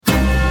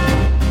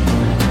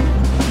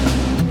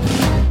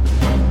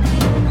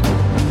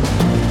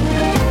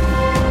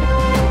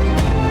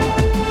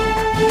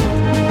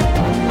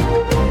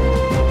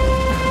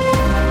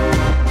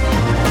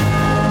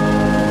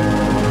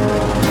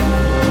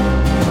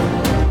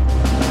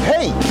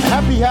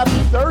happy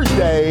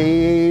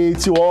Thursday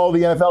to all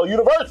the NFL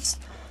universe.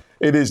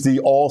 It is the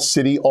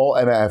all-city,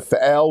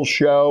 all-NFL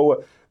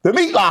show, The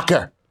Meat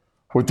Locker,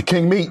 with the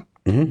King Meat.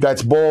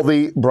 That's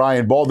Baldy,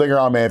 Brian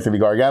Baldinger. I'm Anthony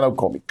Gargano.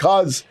 Call me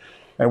Cuz,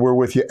 and we're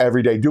with you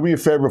every day. Do me a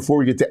favor before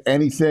we get to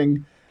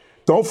anything.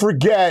 Don't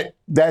forget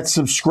that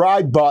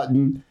subscribe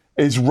button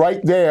is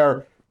right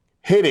there.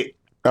 Hit it,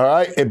 all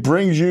right? It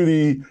brings you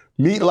the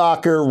Meat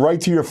Locker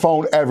right to your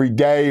phone every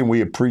day, and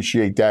we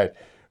appreciate that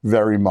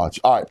very much.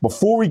 All right,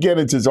 before we get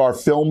into our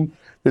film,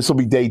 this will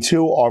be day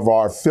 2 of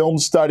our film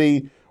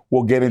study.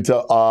 We'll get into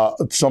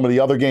some of the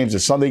other games, the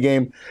Sunday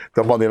game,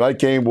 the Monday night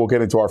game. We'll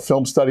get into our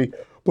film study.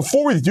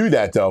 Before we do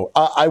that, though,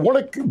 I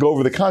want to go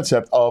over the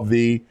concept of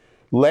the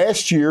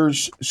last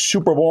year's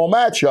Super Bowl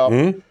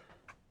matchup,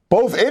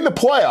 both in the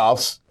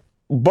playoffs,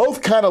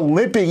 both kind of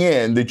limping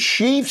in. The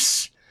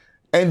Chiefs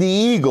and the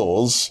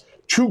Eagles,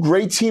 two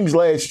great teams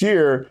last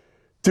year,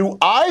 do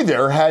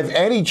either have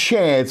any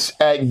chance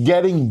at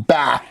getting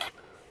back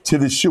to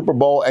the Super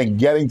Bowl and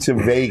getting to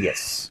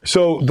Vegas?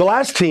 So the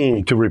last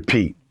team to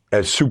repeat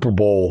as Super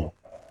Bowl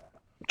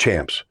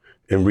champs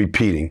and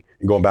repeating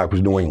and going back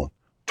was New England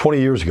 20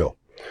 years ago.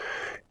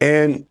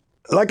 And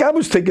like I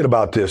was thinking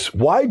about this,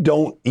 why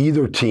don't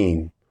either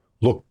team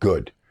look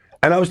good?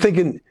 And I was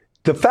thinking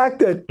the fact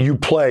that you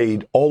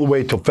played all the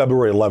way till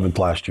February 11th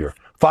last year,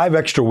 5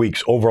 extra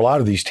weeks over a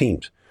lot of these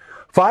teams,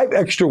 5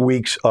 extra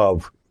weeks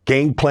of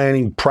game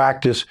planning,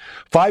 practice,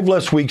 5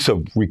 less weeks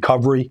of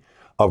recovery,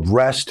 of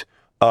rest,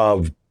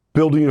 of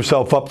building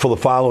yourself up for the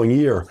following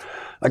year.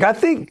 Like, I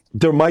think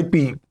there might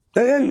be,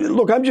 and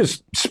look, I'm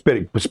just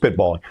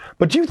spitballing,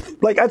 but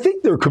I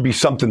think there could be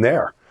something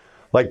there.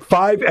 Like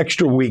 5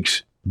 extra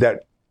weeks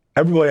that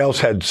everybody else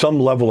had some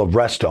level of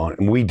rest on,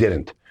 and we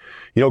didn't.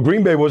 You know,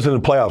 Green Bay wasn't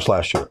in the playoffs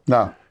last year.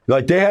 No.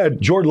 Like, they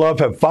had Jordan Love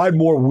have 5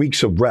 more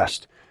weeks of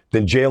rest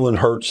than Jalen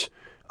Hurts.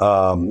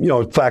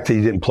 The fact that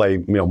he didn't play,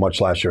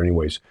 much last year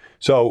anyways.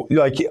 So,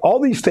 like, all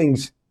these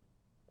things,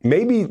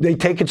 maybe they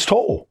take its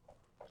toll.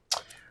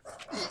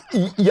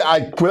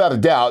 Yeah, without a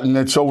doubt, and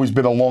it's always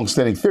been a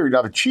long-standing theory.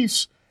 Now, the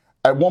Chiefs,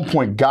 at one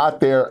point, got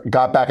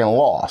back and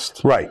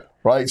lost. Right.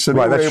 So they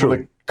were able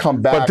to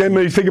come back. But then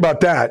when you think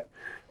about that,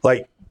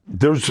 like,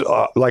 there's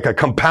like a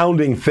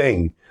compounding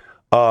thing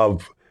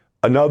of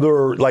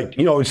another,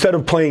 instead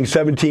of playing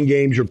 17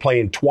 games, you're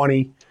playing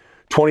 20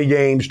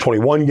 games,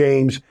 21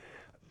 games.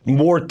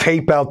 More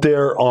tape out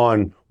there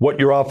on what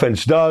your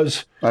offense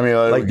does. I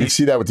mean, you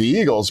see that with the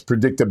Eagles.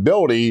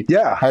 Predictability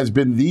has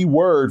been the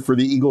word for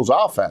the Eagles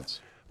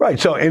offense. Right.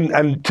 So,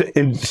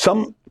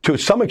 to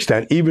some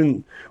extent,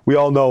 even we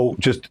all know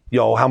just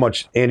how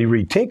much Andy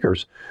Reid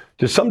tinkers.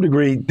 To some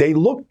degree, they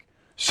look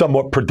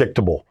somewhat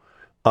predictable.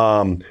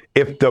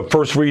 If the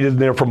first read isn't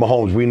there for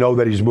Mahomes, we know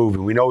that he's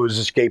moving. We know his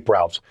escape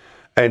routes,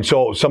 and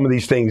so some of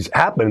these things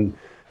happen.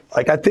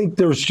 Like, I think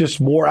there's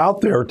just more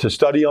out there to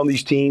study on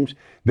these teams.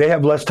 They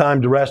have less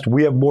time to rest.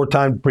 We have more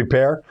time to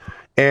prepare.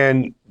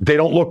 And they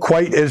don't look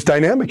quite as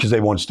dynamic as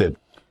they once did.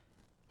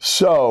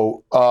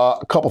 So,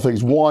 a couple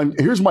things. One,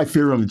 here's my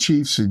theory on the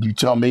Chiefs. And you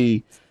tell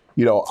me,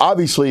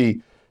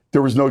 obviously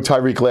there was no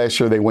Tyreek last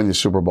year. They win the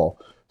Super Bowl.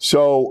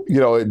 So,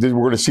 we're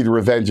going to see the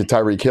revenge of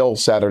Tyreek Hill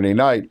Saturday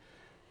night.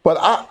 But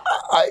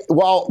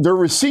while their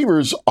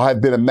receivers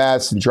have been a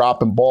mess and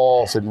dropping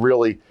balls and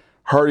really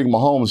hurting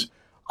Mahomes,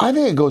 I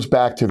think it goes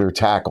back to their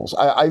tackles.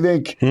 I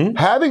think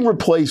having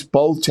replaced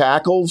both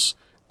tackles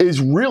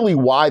is really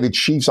why the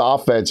Chiefs'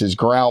 offense is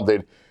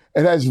grounded.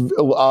 It has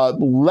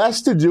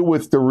less to do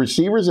with the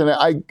receivers, and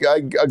I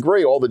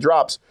agree, all the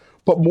drops,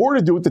 but more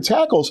to do with the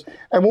tackles.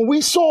 And when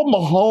we saw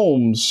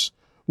Mahomes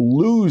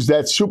lose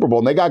that Super Bowl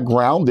and they got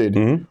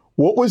grounded,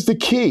 what was the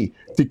key?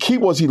 The key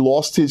was he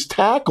lost his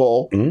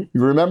tackle. You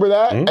remember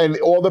that? And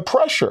all the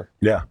pressure.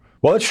 Yeah.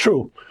 Well, that's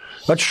true.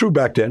 That's true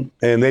back then.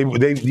 And they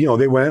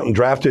went out and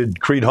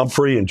drafted Creed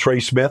Humphrey and Trey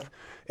Smith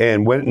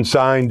and went and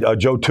signed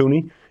Joe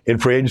Tooney in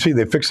free agency.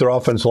 They fixed their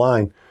offense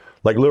line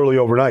like literally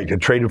overnight. They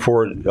traded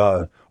for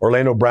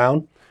Orlando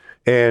Brown,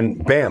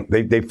 and bam,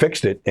 they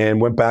fixed it and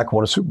went back and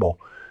won a Super Bowl.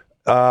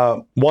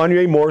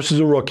 Wanya Morris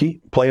is a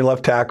rookie playing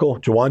left tackle.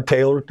 Jawan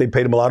Taylor, they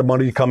paid him a lot of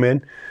money to come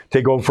in,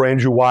 take over for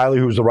Andrew Wiley,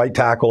 who was the right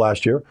tackle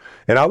last year.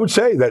 And I would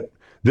say that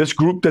this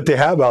group that they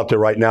have out there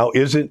right now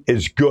isn't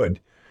as good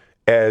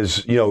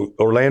as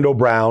Orlando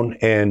Brown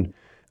and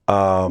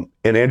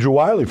Andrew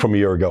Wiley from a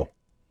year ago.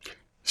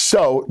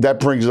 So that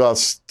brings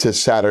us to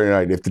Saturday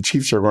night. If the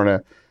Chiefs are going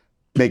to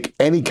make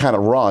any kind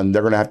of run,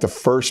 they're going to have to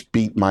first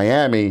beat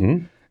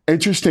Miami.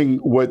 Interesting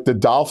what the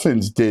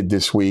Dolphins did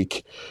this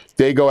week.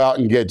 They go out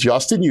and get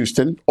Justin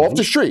Houston off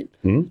the street.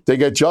 They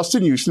get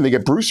Justin Houston. They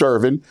get Bruce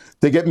Irvin.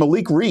 They get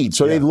Malik Reed.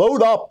 So they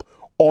load up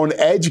on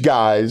edge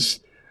guys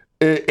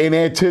in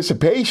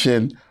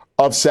anticipation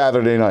of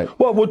Saturday night.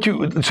 Well,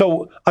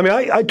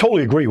 I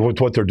totally agree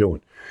with what they're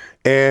doing.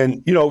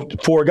 And,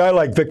 for a guy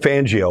like Vic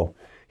Fangio,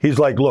 he's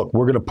like, look,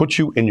 we're going to put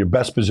you in your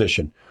best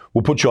position.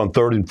 We'll put you on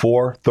 3rd and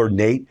 4, 3rd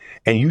and 8,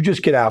 and you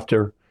just get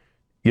after,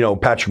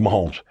 Patrick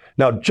Mahomes.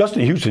 Now,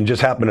 Justin Houston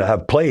just happened to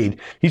have played.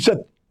 He set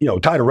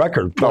tied a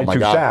record, 22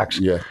 sacks,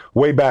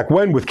 way back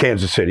when with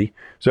Kansas City.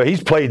 So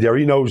he's played there.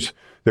 He knows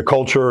the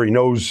culture. He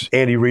knows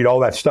Andy Reid, all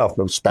that stuff.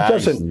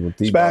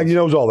 Spags. He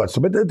knows all that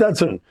stuff. But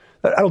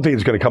I don't think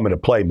it's going to come into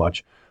play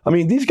much. I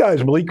mean, these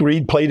guys, Malik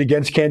Reed played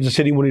against Kansas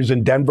City when he was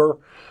in Denver.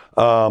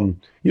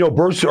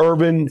 Bruce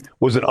Irvin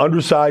was an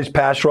undersized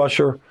pass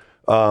rusher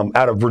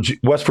out of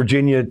West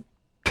Virginia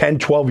 10,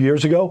 12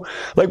 years ago.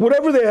 Like,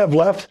 whatever they have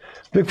left,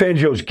 Vic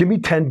Fangio's, give me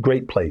 10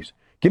 great plays.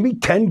 Give me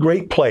 10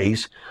 great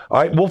plays.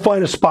 All right, we'll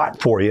find a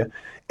spot for you.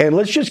 And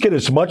let's just get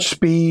as much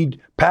speed,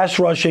 pass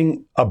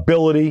rushing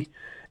ability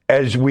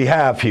as we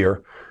have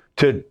here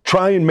to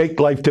try and make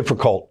life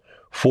difficult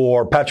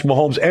for Patrick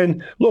Mahomes.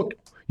 And look,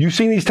 you've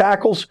seen these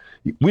tackles.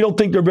 We don't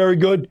think they're very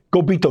good.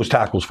 Go beat those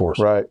tackles for us.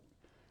 Right.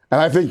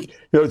 And I think,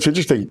 it's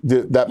interesting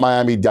that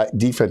Miami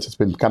defense has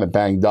been kind of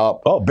banged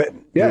up. Oh, but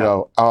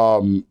yeah.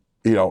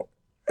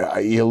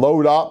 You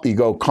load up, you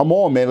go, come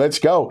on, man, let's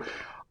go.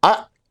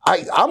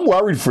 I'm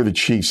worried for the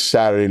Chiefs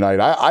Saturday night.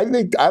 I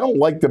don't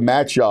like the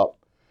matchup.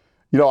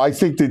 I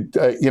think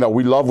that,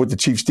 we love what the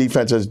Chiefs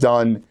defense has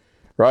done,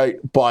 right?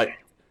 But,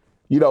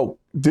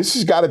 this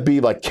has got to be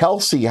like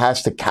Kelsey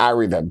has to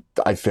carry them,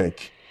 I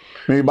think.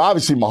 I mean,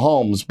 obviously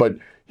Mahomes, but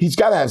he's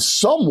got to have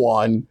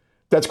someone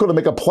that's going to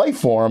make a play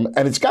for him,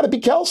 and it's got to be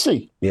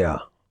Kelsey. Yeah.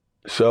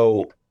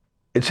 So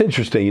it's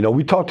interesting.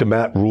 We talked to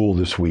Matt Rule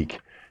this week,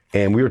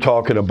 and we were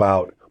talking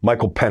about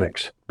Michael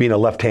Penix being a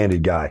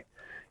left-handed guy.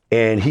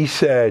 And he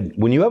said,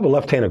 when you have a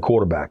left-handed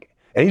quarterback,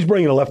 and he's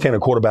bringing a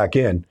left-handed quarterback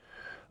in,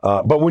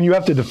 but when you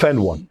have to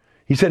defend one,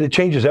 he said it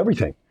changes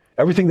everything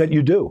that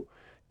you do.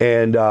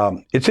 And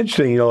it's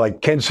interesting,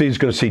 like Kansas City is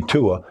going to see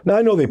Tua. Now,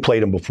 I know they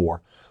played him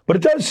before, but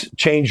it does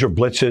change your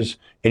blitzes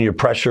and your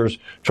pressures,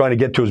 trying to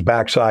get to his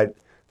backside.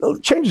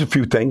 It changes a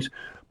few things.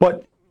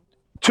 But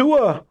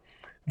Tua,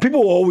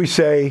 people will always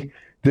say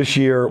this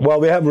year, well,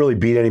 they haven't really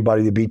beat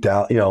anybody. They beat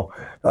Dallas.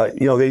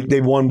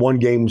 They won one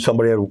game.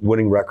 Somebody had a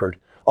winning record.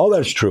 All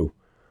that's true.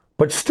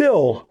 But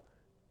still,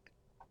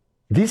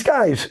 these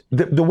guys,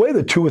 the way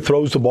that Tua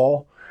throws the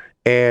ball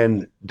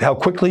and how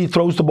quickly he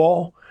throws the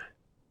ball,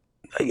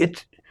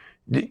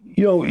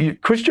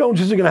 Chris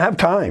Jones isn't going to have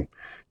time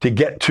to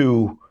get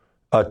to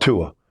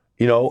Tua.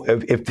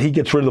 If he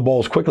gets rid of the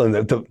balls quickly,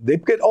 and they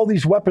get all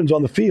these weapons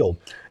on the field,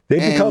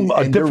 they become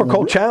a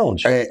difficult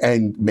challenge.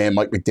 And man,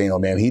 Mike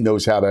McDaniel, man, he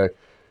knows how to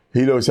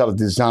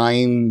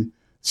design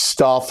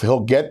stuff. He'll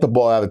get the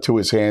ball out of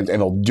Tua's hands,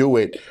 and he'll do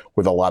it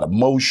with a lot of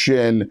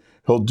motion.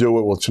 He'll do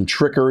it with some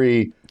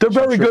trickery. They're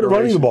very good at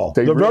running the ball.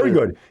 They're really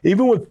very good.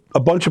 Even with a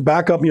bunch of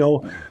backup,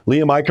 Liam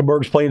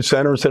Eichenberg's playing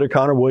center instead of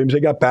Connor Williams. They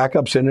got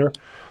backups in there.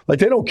 Like,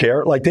 they don't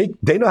care. Like,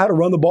 they know how to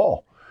run the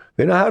ball.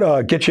 They know how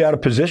to get you out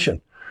of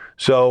position.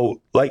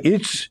 So, like,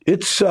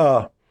 it's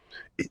a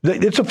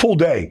full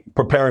day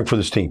preparing for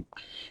this team.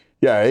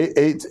 Yeah,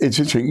 it's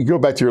interesting. You go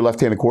back to your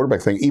left-handed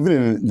quarterback thing.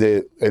 Even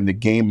in the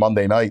game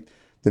Monday night,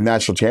 the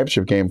national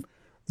championship game,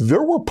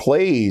 there were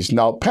plays.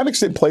 Now, Penix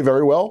didn't play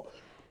very well,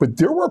 but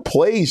there were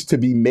plays to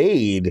be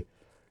made.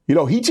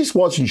 He just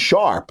wasn't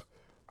sharp.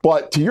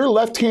 But to your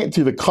left hand,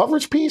 to the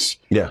coverage piece,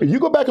 if you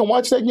go back and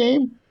watch that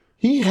game,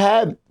 he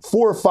had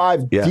 4 or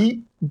 5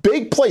 deep,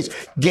 big plays,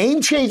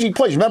 game-changing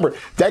plays. Remember,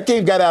 that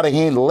game got out of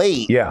hand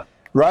late. Yeah.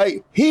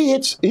 Right? He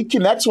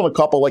connects on a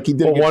couple like he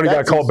did against one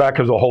got called back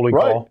as a holding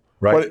call.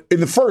 Right. But in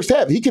the first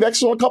half, he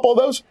connects on a couple of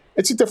those.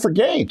 It's a different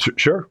game.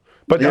 Sure.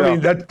 But I mean,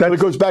 that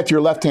goes back to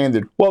your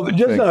left-handed. Well,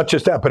 just not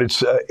just that, but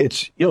it's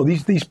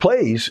these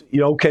plays,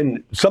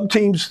 can some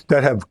teams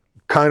that have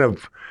kind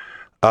of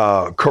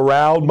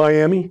corralled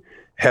Miami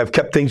have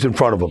kept things in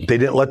front of them. They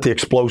didn't let the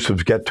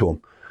explosives get to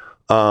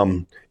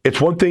them. It's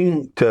one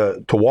thing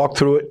to walk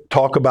through it,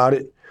 talk about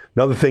it.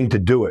 Another thing to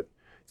do it.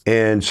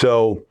 And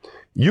so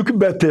you can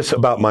bet this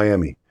about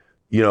Miami.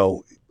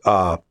 They'll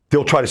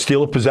try to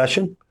steal a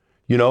possession.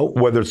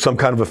 Whether it's some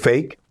kind of a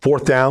fake,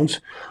 4th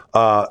downs,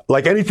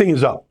 like anything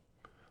is up.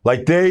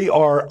 Like, they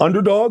are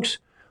underdogs.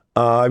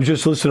 I was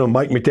just listening to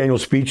Mike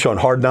McDaniel's speech on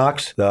Hard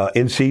Knocks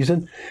in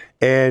season,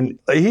 and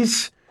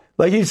he's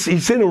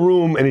in a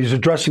room and he's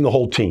addressing the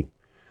whole team.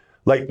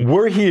 Like,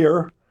 we're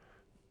here,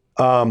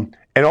 and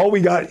all we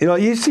got,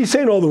 he's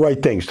saying all the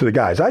right things to the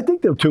guys. I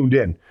think they're tuned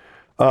in.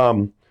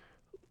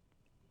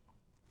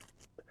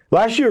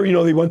 Last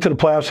year, they went to the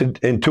playoffs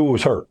and Tua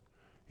was hurt.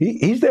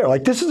 He's there.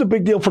 Like, this is a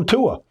big deal for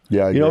Tua.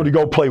 Yeah, to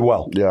go play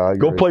well. Yeah, I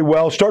agree. Go play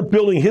well. Start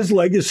building his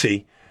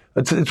legacy.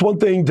 It's one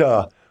thing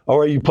to, all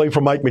right, you play for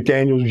Mike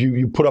McDaniels,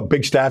 you put up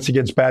big stats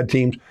against bad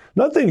teams.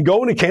 Another thing,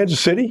 go into Kansas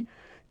City,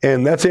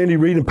 and that's Andy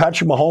Reid and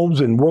Patrick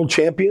Mahomes and world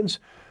champions.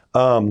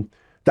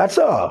 That's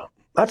a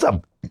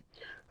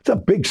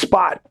big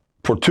spot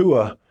for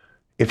Tua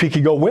if he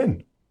could go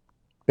win.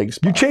 Big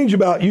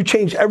spot. You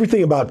change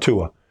everything about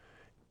Tua,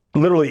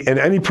 literally, in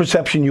any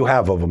perception you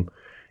have of him.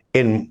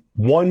 In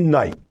one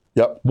night,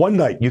 one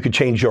night, you could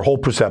change your whole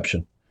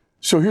perception.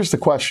 So here's the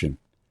question.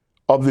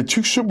 Of the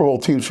 2 Super Bowl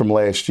teams from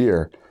last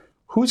year,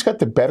 who's got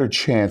the better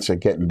chance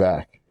at getting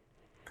back?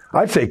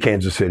 I'd say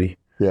Kansas City.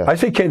 Yeah. I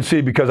say Kansas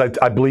City because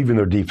I believe in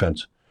their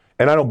defense.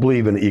 And I don't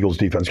believe in the Eagles'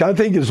 defense. I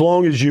think as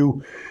long as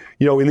in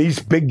these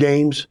big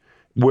games,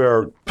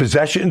 where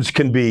possessions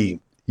can be,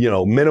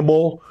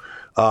 minimal,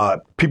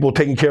 people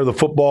taking care of the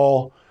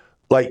football.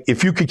 Like,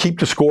 if you could keep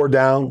the score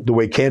down the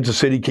way Kansas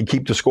City could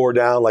keep the score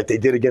down, like they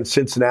did against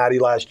Cincinnati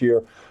last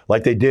year,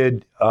 like they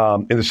did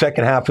in the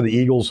second half of the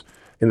Eagles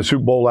in the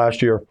Super Bowl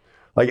last year,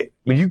 like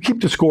when you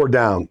keep the score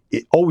down,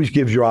 it always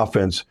gives your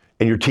offense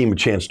and your team a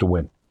chance to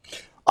win.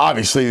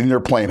 Obviously, they're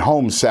playing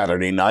home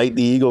Saturday night.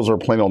 The Eagles are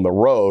playing on the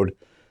road.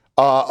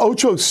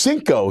 Ocho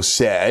Cinco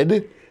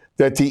said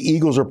that the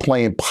Eagles are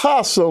playing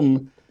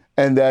possum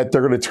and that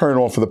they're going to turn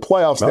on for the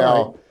playoffs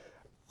now.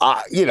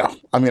 Right.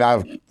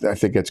 I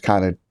think it's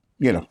kind of,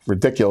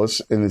 ridiculous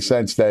in the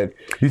sense that.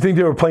 You think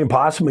they were playing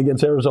possum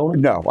against Arizona?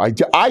 No,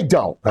 I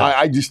don't. Right.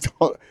 I just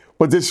don't.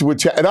 But this is what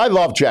Chad, and I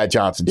love Chad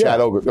Johnson, Chad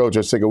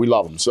Ocho Cinco. We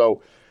love him.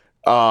 So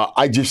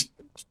I just,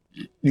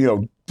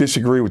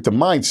 disagree with the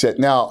mindset.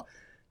 Now,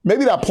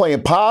 maybe not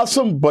playing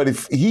possum, but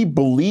if he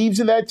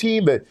believes in that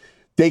team that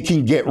they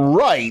can get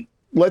right,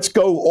 let's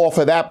go off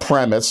of that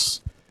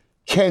premise.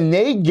 Can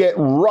they get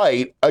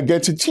right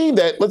against a team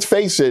that, let's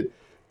face it,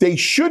 they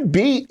should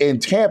beat in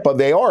Tampa?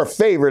 They are a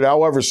favorite,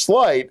 however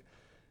slight.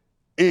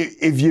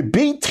 If you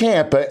beat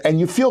Tampa and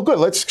you feel good,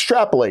 let's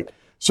extrapolate.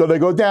 So they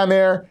go down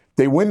there,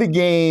 they win the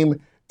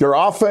game, their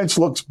offense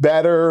looks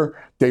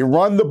better, they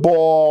run the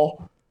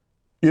ball.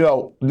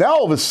 Now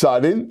all of a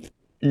sudden,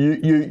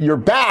 you're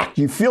back.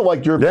 You feel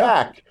like you're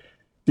back.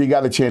 You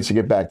got a chance to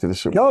get back to the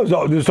Super Bowl.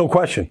 No, there's no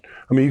question.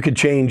 I mean, you could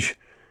change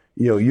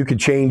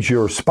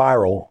your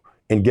spiral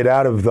and get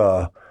out of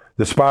the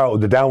spiral,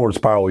 the downward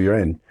spiral you're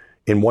in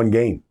one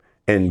game,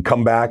 and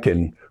come back,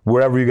 and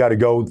wherever you got to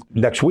go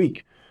next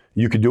week,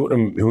 you could do it.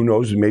 And who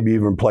knows? Maybe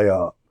even play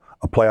a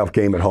playoff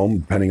game at home,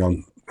 depending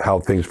on how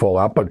things fall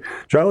out. But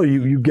generally,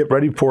 you get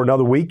ready for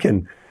another week,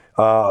 and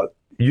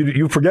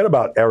you forget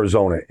about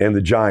Arizona and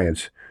the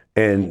Giants,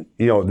 and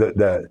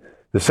the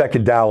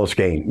second Dallas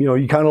game.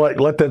 You kind of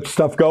let that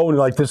stuff go, and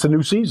this is a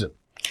new season.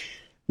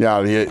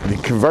 Yeah.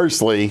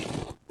 Conversely,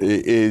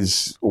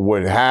 is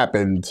what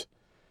happened.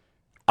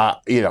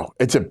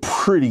 It's a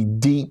pretty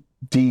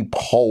deep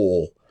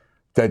hole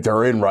that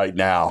they're in right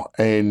now,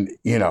 and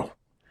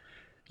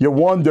you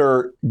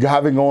wonder,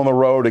 having on the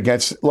road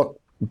against.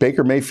 Look,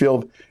 Baker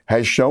Mayfield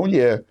has shown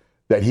you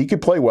that he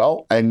could play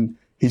well, and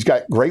he's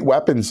got great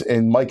weapons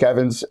in Mike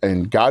Evans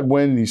and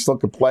Godwin. He still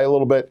could play a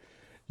little bit.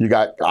 You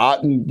got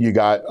Otten. You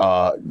got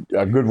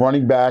a good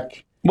running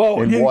back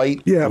in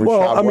White. Yeah,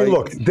 well, I mean,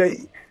 look,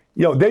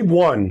 they've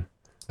won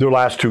their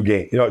last two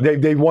games.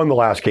 They won the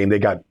last game. They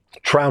got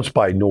trounced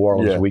by New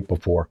Orleans the week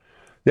before.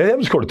 They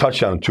haven't scored a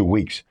touchdown in 2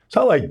 weeks. It's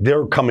not like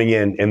they're coming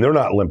in and they're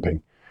not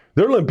limping.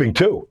 They're limping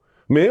too.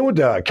 I mean, they went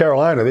to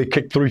Carolina. They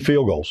kicked 3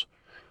 field goals.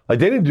 Like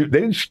they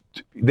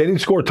didn't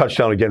score a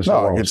touchdown against New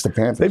Orleans. Against the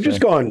Panthers. They've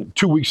just gone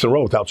 2 weeks in a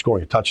row without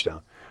scoring a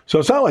touchdown. So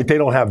it's not like they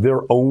don't have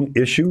their own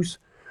issues.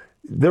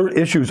 Their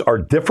issues are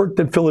different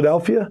than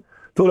Philadelphia.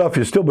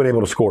 Philadelphia's still been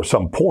able to score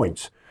some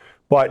points,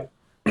 but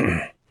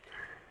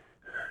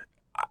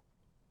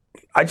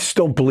I just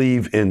don't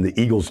believe in the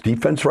Eagles'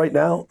 defense right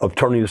now of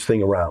turning this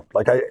thing around.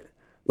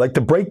 Like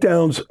the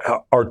breakdowns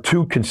are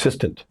too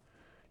consistent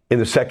in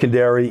the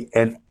secondary,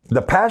 and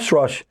the pass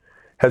rush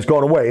has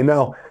gone away. And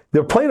now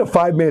they're playing a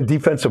 5-man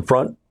defensive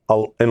front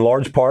in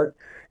large part,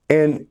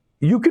 and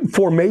you can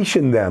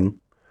formation them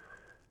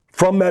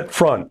from that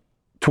front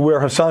to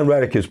where Hassan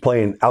Reddick is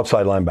playing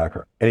outside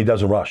linebacker, and he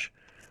doesn't rush.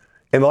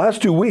 In the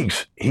last 2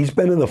 weeks, he's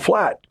been in the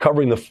flat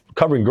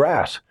covering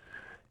grass,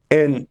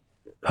 and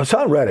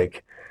Hassan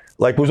Reddick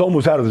was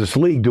almost out of this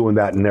league doing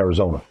that in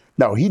Arizona.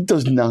 No, he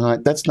does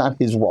not. That's not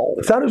his role.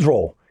 It's not his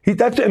role.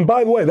 And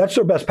by the way, that's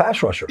their best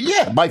pass rusher.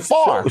 Yeah, by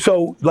far.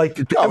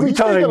 Every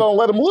time,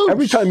 let him loose.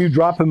 Every time you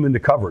drop him into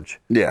coverage,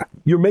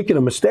 you're making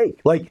a mistake.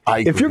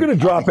 If you're going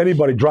to drop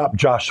anybody, drop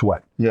Josh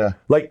Sweat. Yeah.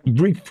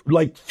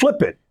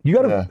 Flip it. You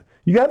got to.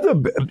 You have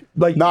to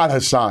not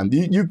Hassan.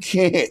 You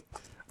can't. He's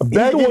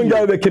the one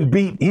guy that can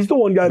beat. He's the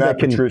one guy that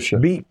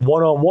can beat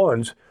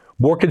one-on-ones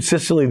more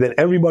consistently than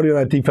everybody on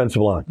that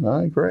defensive line.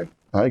 I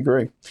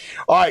agree.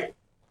 All right,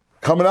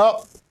 coming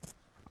up,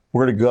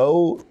 we're going to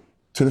go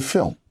to the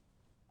film.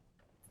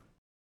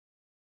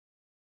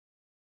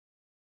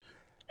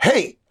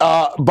 Hey,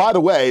 by the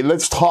way,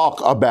 let's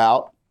talk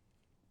about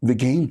the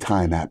Game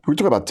Time app. We're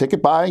talking about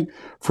ticket buying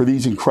for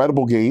these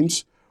incredible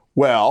games.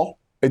 Well,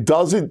 it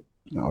doesn't.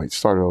 No, wait,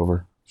 start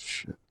over.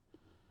 Shit.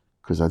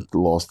 Because I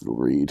lost the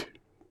read.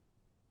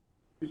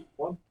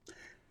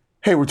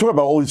 Hey, we're talking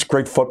about all this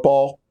great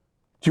football.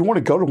 Do you want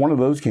to go to one of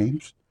those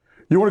games?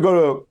 You want to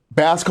go to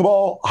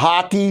basketball,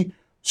 hockey,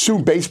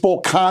 soon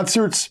baseball,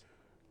 concerts,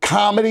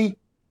 comedy?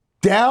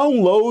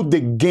 Download the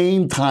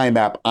Game Time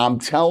app. I'm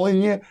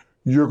telling you,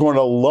 you're going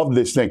to love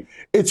this thing.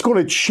 It's going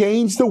to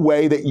change the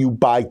way that you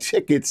buy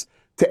tickets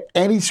to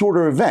any sort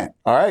of event,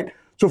 all right?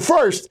 So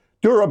first,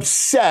 they're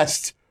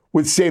obsessed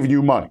with saving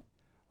you money.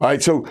 All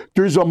right, so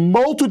there's a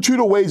multitude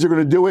of ways they're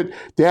going to do it.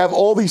 They have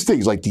all these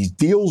things like these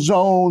deal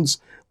zones,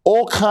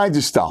 all kinds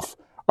of stuff.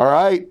 All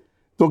right,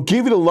 they'll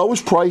give you the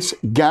lowest price,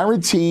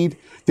 guaranteed.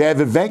 They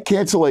have event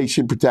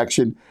cancellation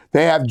protection.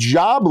 They have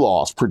job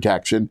loss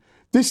protection.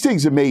 This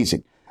thing's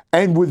amazing.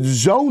 And with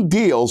zone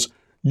deals,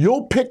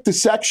 you'll pick the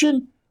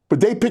section, but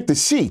they pick the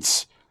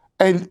seats.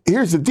 And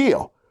here's the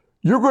deal.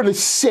 You're going to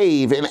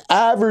save an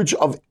average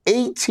of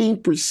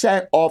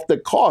 18% off the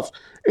cost.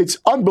 It's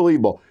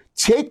unbelievable.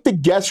 Take the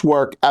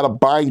guesswork out of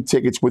buying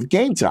tickets with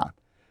Game Time.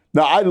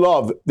 Now, I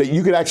love that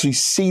you can actually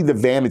see the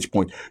vantage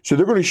point. So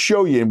they're going to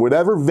show you in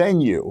whatever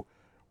venue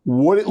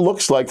what it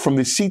looks like from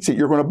the seats that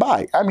you're going to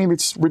buy. I mean,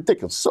 it's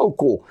ridiculous. So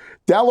cool.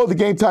 Download the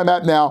Game Time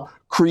app now.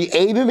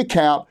 Create an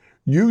account.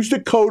 Use the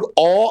code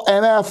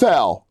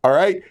ALLNFL. All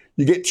right?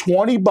 You get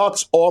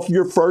 $20 off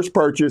your first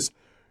purchase.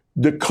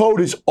 The code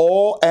is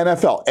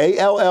ALLNFL.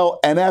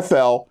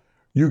 ALLNFL.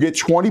 You get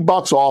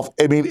 $20 off.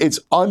 I mean, it's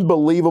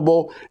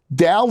unbelievable.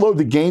 Download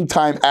the Game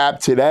Time app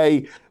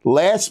today.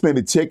 Last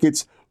minute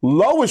tickets.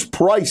 Lowest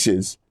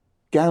prices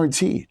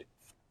guaranteed.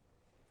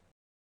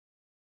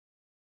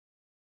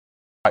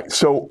 All right,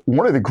 so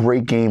one of the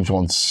great games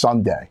on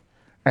Sunday,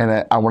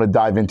 and I want to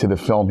dive into the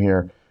film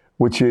here,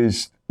 which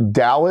is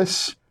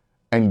Dallas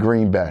and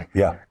Green Bay.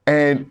 Yeah.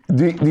 And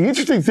the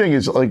interesting thing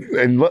is, like,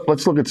 and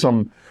let's look at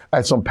some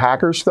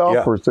Packers stuff,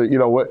 yeah. or you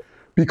know what?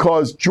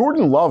 Because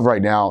Jordan Love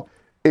right now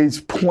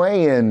is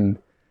playing,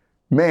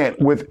 man,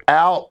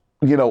 without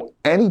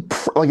any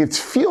like it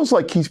feels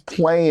like he's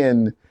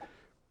playing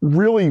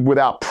really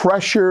without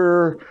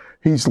pressure.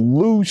 He's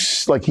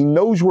loose, like he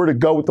knows where to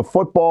go with the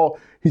football.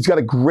 He's got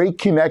a great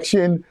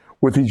connection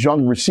with his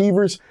young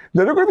receivers.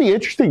 Now, they're going to be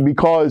interesting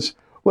because,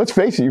 let's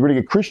face it, you're going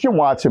to get Christian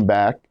Watson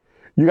back.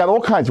 You got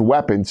all kinds of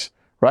weapons,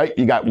 right?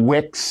 You got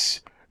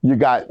Wicks, you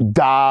got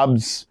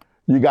Dobbs,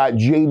 you got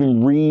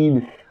Jaden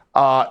Reed,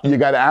 you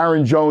got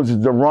Aaron Jones as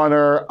the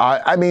runner.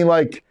 I mean,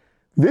 like,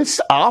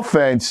 this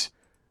offense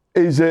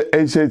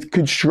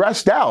could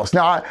stress Dallas.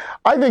 Now,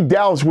 I think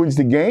Dallas wins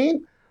the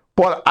game,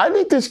 but I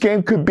think this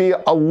game could be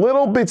a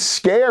little bit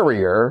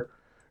scarier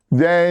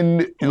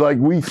than like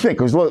we think.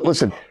 Because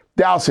listen,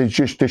 Dallas has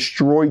just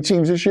destroyed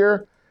teams this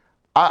year.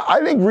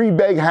 I think Green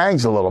Bay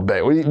hangs a little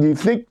bit. Do you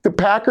think the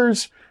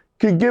Packers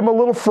could give them a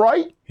little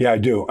fright? Yeah, I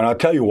do. And I'll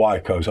tell you why,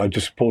 Cuz. I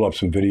just pulled up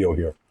some video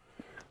here.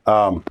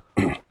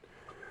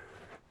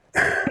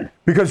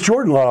 Because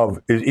Jordan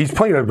Love, he's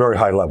playing at a very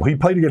high level. He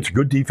played against a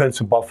good defense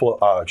in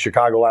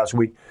Chicago last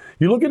week.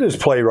 You look at his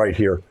play right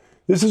here.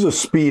 This is a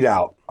speed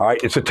out, all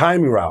right? It's a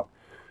timing route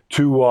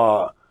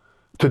to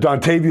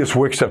Dontavius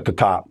Wicks at the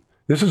top.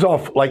 This is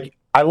off, like,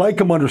 I like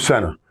him under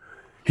center.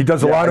 He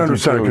does a lot under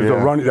center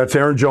because that's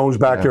Aaron Jones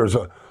back there. There's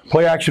a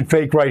play action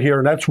fake right here,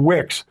 and that's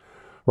Wicks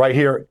right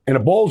here. And the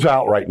ball's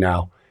out right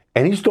now,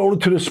 and he's throwing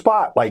it to the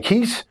spot. Like,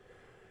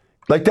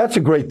 that's a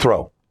great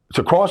throw. It's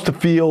across the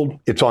field.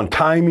 It's on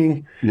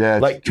timing. Yeah,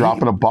 it's like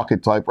dropping a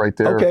bucket type right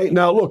there. Okay,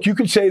 now look, you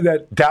could say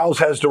that Dallas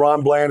has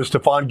Deron Bland and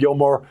Stephon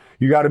Gilmore.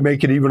 You got to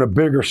make it even a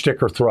bigger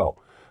sticker throw.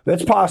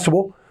 That's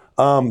possible.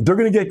 They're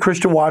going to get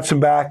Christian Watson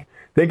back.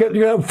 You're going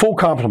to have a full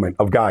complement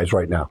of guys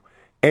right now.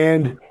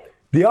 And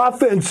the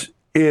offense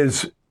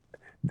is,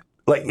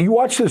 like, you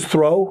watch this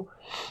throw,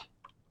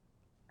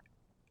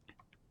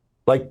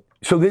 like,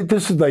 so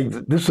this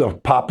is a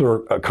popular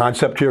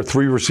concept here,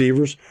 3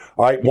 receivers.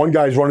 All right, one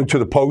guy's running to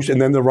the post,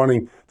 and then they're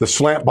running the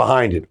slant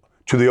behind it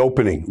to the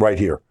opening right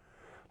here.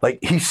 Like,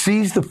 he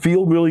sees the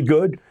field really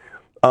good.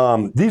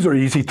 These are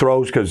easy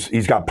throws because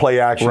he's got play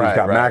action, he's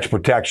got max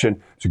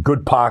protection, it's a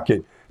good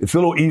pocket. It's a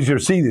little easier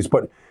to see this,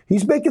 but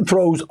he's making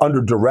throws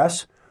under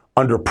duress,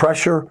 under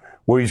pressure,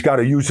 where he's got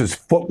to use his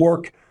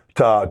footwork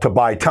to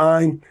buy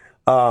time.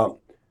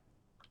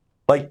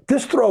 Like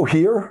this throw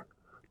here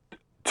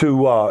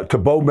to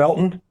Bo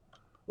Melton,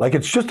 like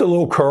it's just a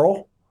little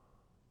curl.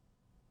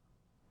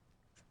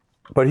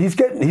 But he's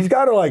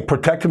got to like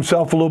protect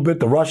himself a little bit.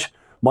 The rush,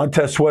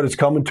 Montez Sweat is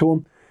coming to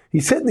him.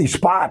 He's hitting these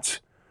spots.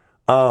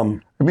 I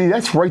mean,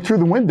 that's right through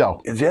the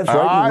window. That's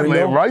right through the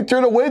window. Right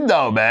through the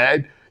window,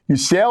 man. You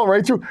sail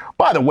right through.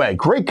 By the way,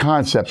 great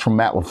concepts from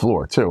Matt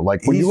LaFleur, too.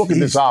 Like, when you look at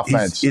this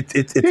offense,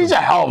 he's a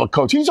hell of a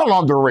coach. He's an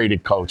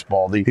underrated coach,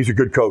 Baldy. He's a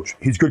good coach.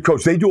 He's a good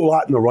coach. They do a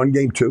lot in the run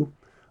game, too,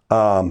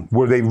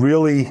 where they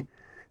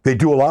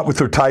do a lot with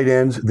their tight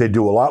ends. They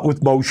do a lot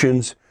with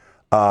motions.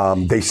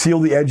 They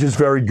seal the edges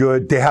very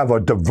good. They have a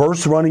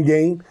diverse running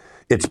game.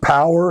 It's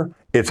power.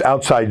 It's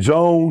outside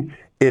zone.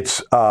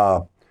 It's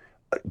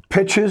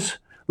pitches.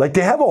 Like,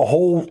 they have a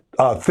whole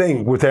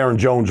thing with Aaron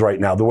Jones right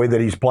now, the way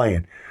that he's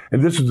playing.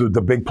 And this is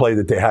the big play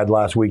that they had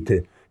last week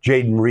to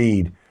Jaden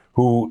Reed,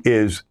 who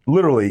is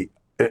literally,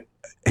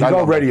 he's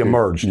already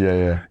emerged.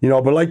 Yeah. You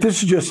know, but like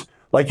this is just,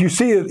 like you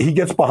see it, he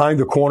gets behind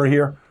the corner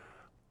here.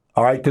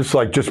 All right, this is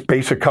like just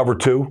basic cover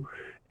 2.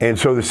 And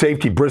so the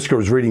safety Brisker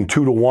is reading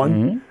 2-1.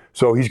 Mm-hmm.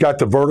 So he's got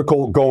the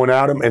vertical going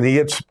at him, and he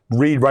hits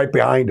Reed right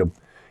behind him.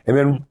 And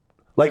then,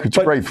 like, it's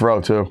a great throw,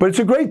 too. But it's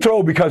a great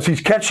throw because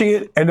he's catching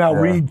it, and now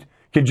Reed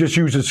can just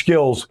use his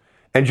skills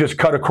and just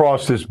cut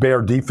across this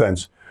Bear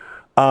defense.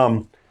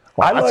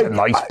 That's a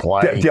nice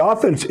play. The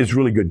offense is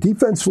really good.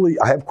 Defensively,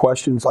 I have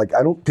questions. Like,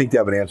 I don't think they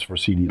have an answer for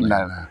CD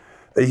Lamb.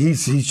 No.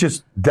 He's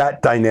just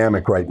that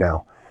dynamic right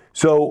now.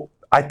 So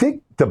I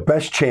think the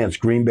best chance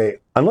Green Bay,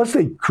 unless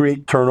they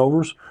create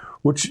turnovers,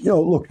 which, you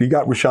know, look, you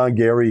got Rashawn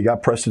Gary, you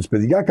got Preston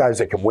Smith, you got guys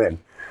that can win.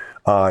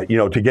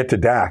 to get to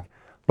Dak.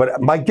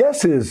 But my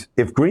guess is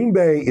if Green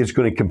Bay is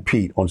going to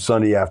compete on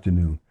Sunday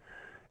afternoon,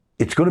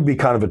 it's going to be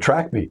kind of a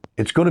track meet.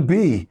 It's going to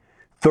be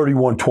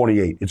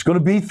 31-28. It's going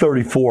to be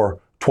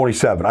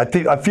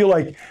 34-27. I feel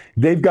like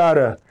they've got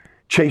to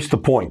chase the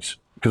points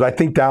because I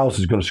think Dallas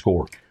is going to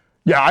score.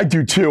 Yeah, I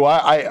do too.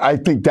 I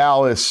think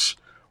Dallas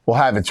will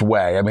have its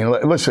way. I mean,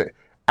 listen,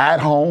 at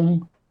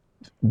home,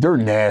 they're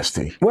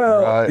nasty.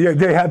 Well, yeah,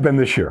 they have been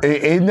this year.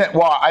 In that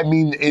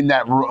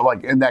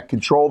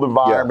controlled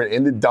environment,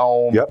 in the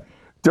dome,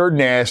 they're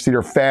nasty.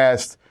 They're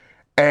fast,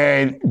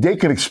 and they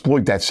could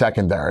exploit that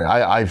secondary.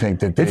 I think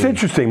that it's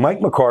interesting.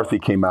 Mike McCarthy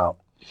came out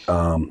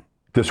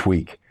this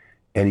week,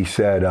 and he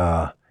said,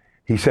 I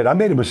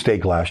made a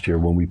mistake last year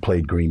when we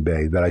played Green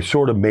Bay, that I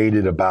sort of made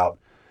it about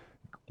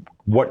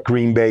what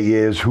Green Bay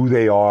is, who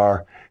they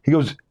are. He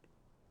goes,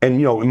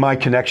 and, my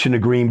connection to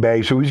Green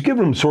Bay. So he's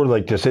giving them sort of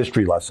like this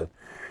history lesson.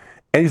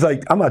 And he's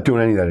like, I'm not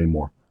doing any of that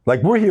anymore.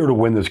 Like, we're here to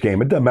win this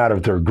game. It doesn't matter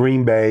if they're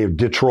Green Bay or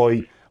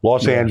Detroit,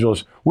 Los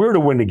Angeles. We're here to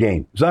win the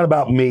game. It's not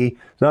about me.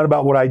 It's not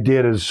about what I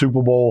did as a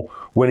Super Bowl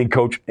winning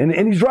coach. And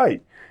he's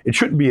right. It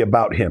shouldn't be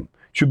about him.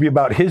 It should be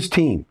about his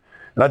team.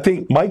 And I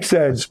think Mike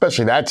said,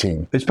 especially that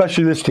team,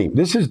 especially this team.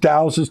 This is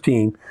Dallas's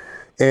team,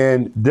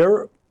 and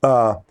they're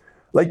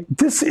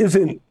this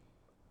isn't.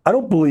 I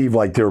don't believe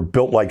like they're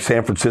built like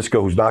San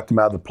Francisco, who's knocked them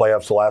out of the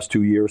playoffs the last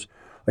 2 years.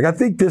 Like, I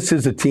think this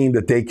is a team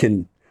that they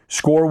can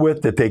score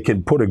with, that they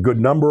can put a good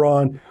number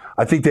on.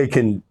 I think they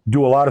can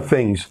do a lot of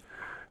things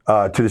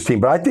to this team.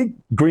 But I think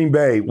Green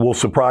Bay will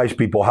surprise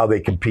people how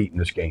they compete in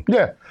this game.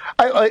 Yeah,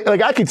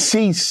 I could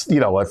see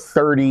a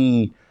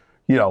 30.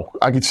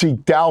 I could see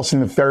Dallas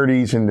in the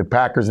 30s and the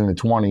Packers in the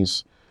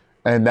 20s,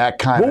 and that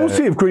kind of. Well, we'll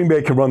see if Green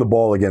Bay can run the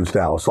ball against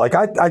Dallas. Like,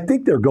 I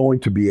think they're going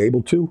to be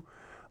able to.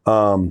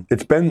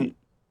 It's been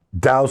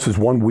Dallas's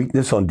one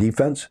weakness on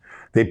defense.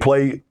 They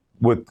play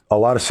with a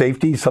lot of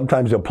safeties.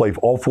 Sometimes they'll play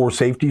all four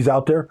safeties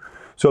out there.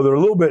 So they're a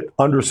little bit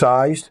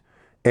undersized.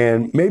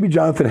 And maybe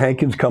Jonathan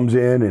Hankins comes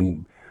in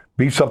and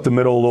beefs up the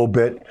middle a little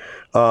bit.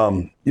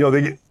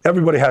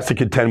 Everybody has to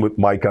contend with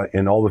Micah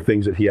and all the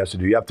things that he has to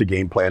do. You have to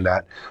game plan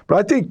that. But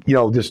I think,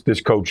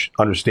 this coach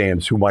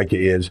understands who Micah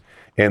is,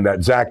 and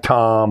that Zach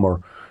Tom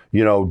or,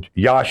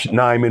 Yosh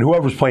Nijman,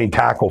 whoever's playing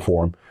tackle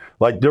for him,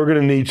 like, they're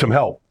going to need some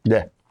help.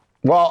 Yeah.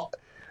 Well,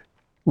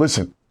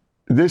 listen,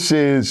 this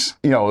is,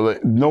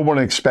 no one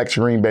expects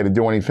Green Bay to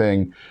do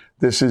anything.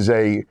 This is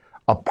a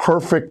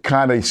perfect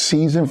kind of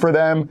season for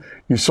them.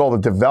 You saw the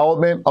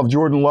development of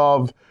Jordan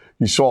Love.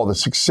 You saw the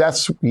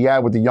success he had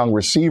with the young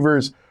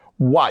receivers.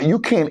 You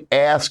can't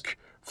ask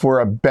for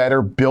a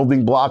better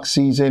building block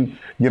season.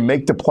 You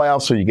make the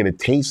playoffs, so you get a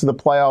taste of the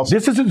playoffs.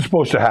 This isn't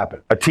supposed to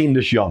happen, a team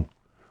this young,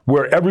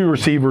 where every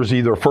receiver is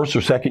either a first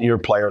or second year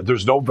player.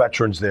 There's no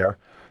veterans there.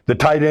 The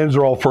tight ends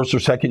are all first or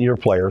second year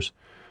players.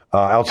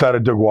 Outside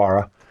of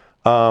DeGuara.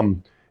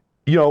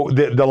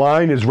 The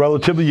line is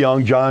relatively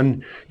young.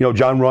 John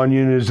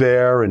Runyon is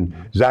there, and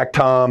Zach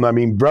Tom. I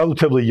mean,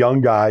 relatively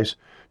young guys.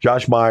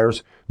 Josh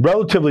Myers,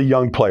 relatively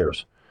young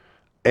players.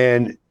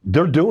 And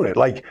they're doing it.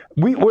 Like,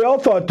 we all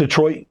thought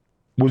Detroit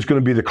was going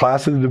to be the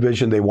class of the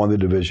division. They won the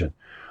division.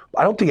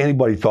 I don't think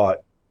anybody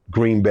thought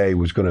Green Bay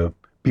was going to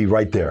be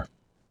right there.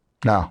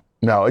 No,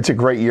 it's a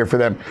great year for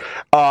them.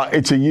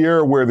 It's a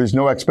year where there's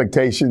no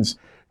expectations.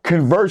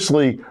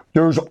 Conversely,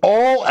 there's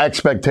all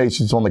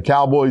expectations on the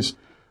Cowboys.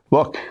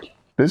 Look,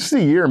 this is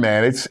the year,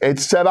 man.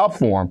 It's set up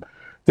for them.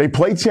 They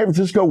played San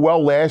Francisco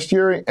well last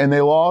year, and they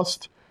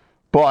lost.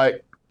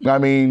 But, I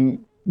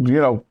mean,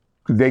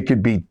 they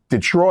could beat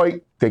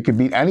Detroit. They could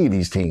beat any of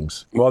these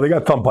teams. Well, they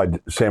got thumped by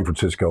San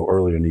Francisco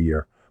earlier in the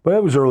year. But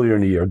that was earlier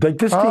in the year.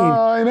 This team,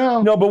 I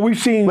know. No, but we've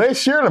seen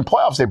last year in the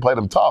playoffs, they played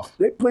them tough.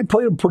 They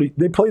played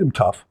them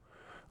tough.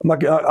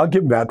 I'll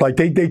give them that. Like,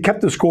 they kept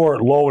the score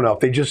low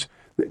enough. They just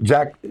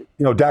Dak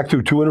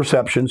threw 2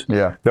 interceptions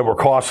that were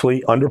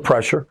costly under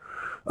pressure.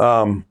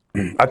 I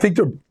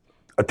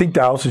think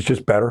Dallas is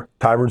just better.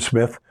 Tyron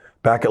Smith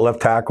back at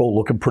left tackle,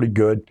 looking pretty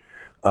good.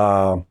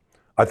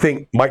 I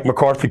think Mike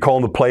McCarthy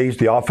calling the plays.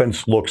 The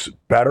offense looks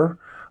better.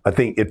 I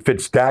think it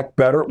fits Dak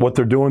better, what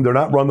they're doing. They're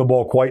not running the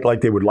ball quite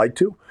like they would like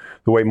to,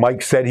 the way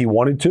Mike said he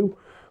wanted to.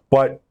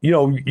 But,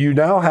 you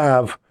now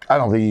have... I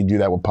don't think you do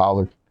that with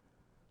Pollard.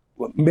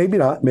 Maybe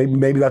not.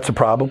 Maybe that's a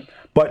problem.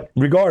 But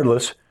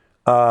regardless,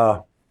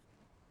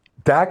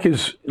 Dak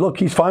is... Look,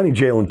 he's finding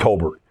Jalen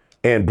Tolbert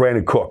and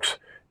Brandon Cooks.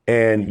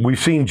 And we've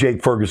seen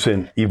Jake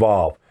Ferguson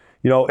evolve.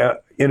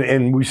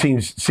 And we've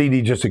seen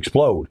CD just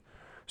explode.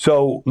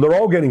 So they're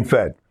all getting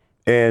fed.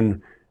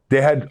 And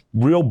they had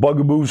real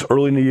bugaboos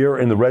early in the year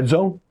in the red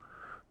zone.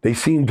 They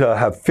seem to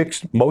have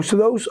fixed most of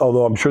those,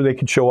 although I'm sure they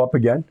could show up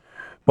again.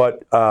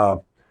 But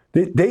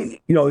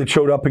they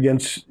showed up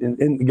against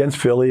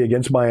Philly,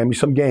 against Miami,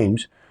 some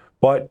games.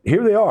 But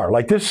here they are.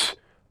 Like, this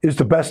is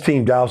the best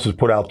team Dallas has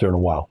put out there in a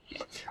while.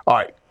 All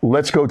right,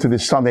 let's go to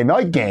this Sunday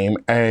night game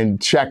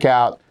and check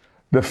out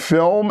the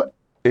film.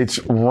 It's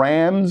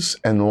Rams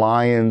and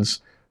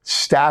Lions.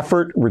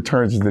 Stafford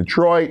returns to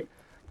Detroit.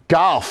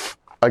 Goff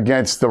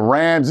against the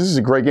Rams. This is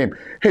a great game.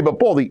 Hey, but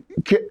Baldy,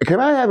 can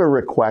I have a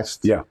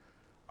request? Yeah.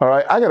 All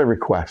right, I got a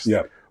request.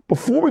 Yeah.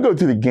 Before we go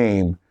to the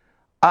game,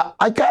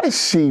 I got to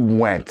see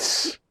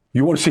Wentz.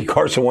 You want to see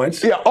Carson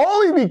Wentz? Yeah,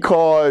 only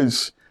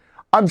because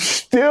I'm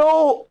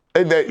still,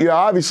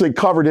 obviously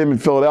covered him in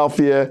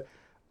Philadelphia.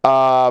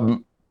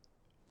 Once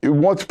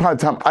upon a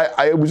time,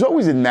 I was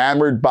always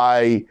enamored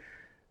by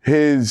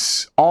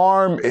his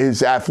arm,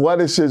 his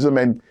athleticism,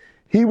 and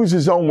he was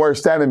his own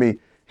worst enemy.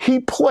 He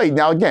played,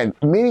 now again,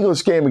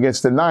 meaningless game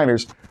against the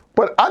Niners,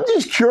 but I'm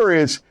just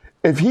curious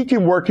if he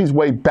can work his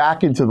way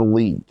back into the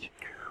league.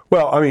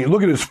 Well, I mean,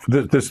 look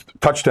at this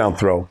touchdown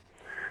throw.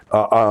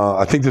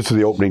 I think this is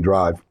the opening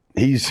drive.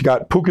 He's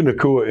got Puka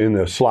Nacua in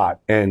the slot,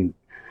 and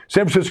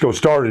San Francisco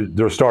started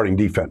their starting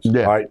defense.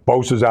 Yeah. All right,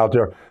 Bosa's out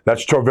there.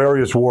 That's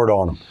Travarius Ward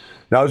on him.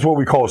 Now, this is what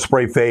we call a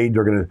spray fade.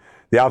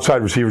 The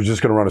outside receiver is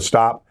just going to run a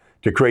stop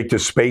to create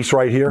this space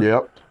right here.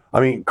 Yep. I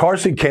mean,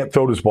 Carson can't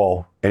throw this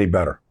ball any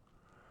better.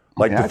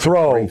 Like the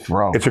throw,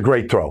 it's a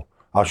great throw.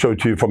 I'll show it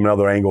to you from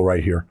another angle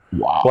right here.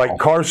 Wow. Like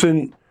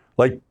Carson,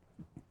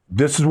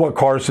 this is what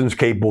Carson's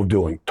capable of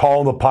doing.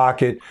 Tall in the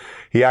pocket.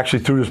 He actually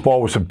threw this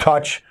ball with some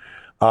touch.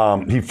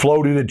 He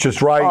floated it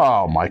just right.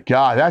 Oh, my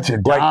God. That's a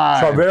dime. Like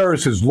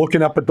Travaris is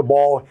looking up at the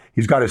ball.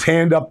 He's got his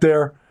hand up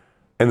there,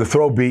 and the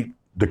throw beat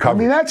the coverage. I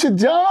mean, that's a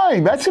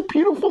dime. That's a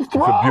beautiful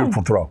throw. It's a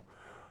beautiful throw.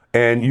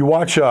 And you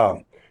watch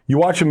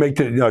him make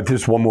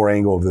just one more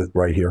angle of it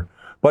right here.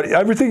 But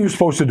everything you're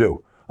supposed to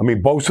do. I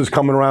mean, Bosa's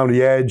coming around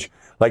the edge.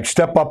 Like,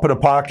 step up in the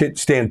pocket,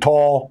 stand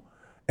tall,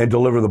 and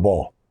deliver the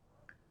ball.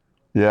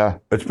 Yeah.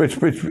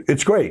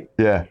 It's great.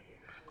 Yeah.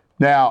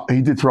 Now,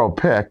 he did throw a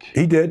pick.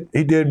 He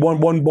did.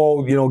 One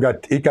ball,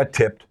 got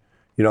tipped,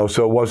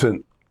 so it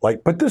wasn't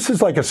like, but this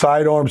is like a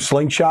sidearm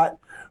slingshot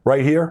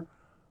right here.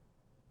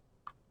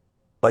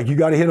 Like, you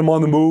got to hit him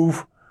on the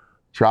move.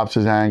 Drops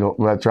his angle.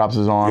 Drops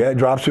his arm. Yeah,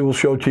 drops it. We'll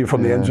show it to you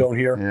from the end zone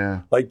here.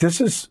 Yeah. Like,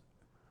 this is.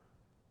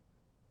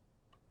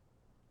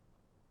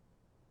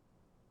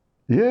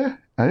 Yeah.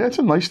 That's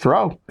a nice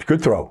throw.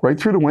 Good throw. Right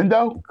through the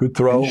window. Good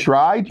throw. In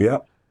stride. Yeah.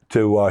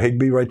 To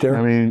Higbee right there.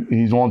 I mean,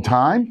 he's on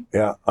time.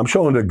 Yeah. I'm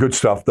showing the good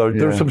stuff, though.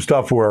 There's some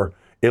stuff where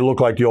it looked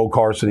like the old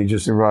Carson. He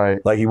just,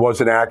 like, he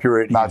wasn't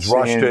accurate. He just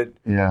rushed it.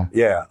 Yeah.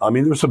 Yeah. I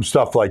mean, there's some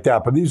stuff like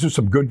that, but these are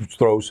some good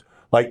throws.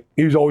 Like,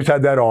 he's always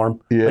had that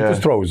arm. Yeah. Like, this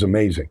throw is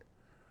amazing.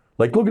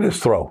 Like, look at this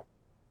throw.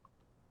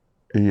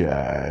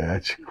 Yeah,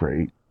 that's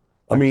great.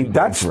 I mean,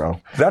 that's 30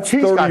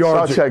 He's got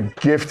yards. such a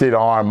gifted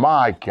arm.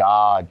 My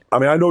God. I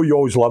mean, I know you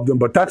always loved him,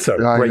 but that's a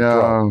great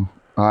throw.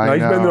 Now,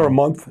 he's been there a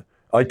month.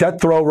 Like, that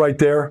throw right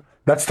there,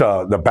 that's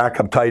the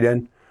backup tight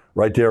end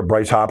right there,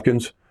 Bryce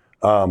Hopkins.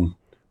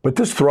 But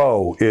this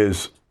throw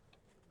is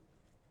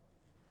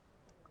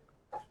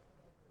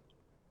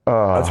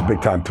that's a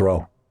big-time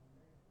throw.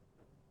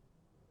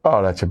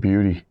 Oh, that's a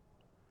beauty.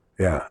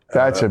 Yeah.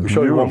 That's a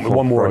beautiful show you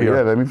one more throw. here.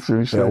 Yeah, let me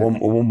see. Yeah,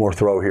 one more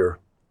throw here.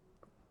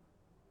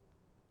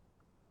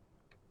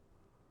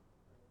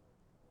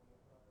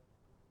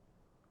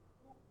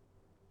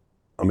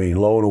 I mean,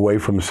 low and away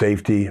from the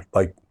safety.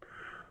 Like,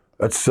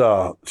 that's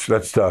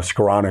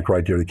Skoranek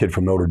right there, the kid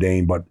from Notre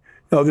Dame. But,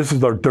 this is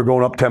they're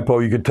going up tempo.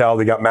 You can tell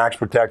they got max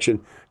protection.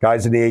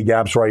 Guys in the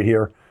A-gaps right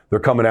here. They're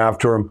coming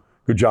after him.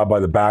 Good job by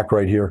the back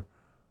right here.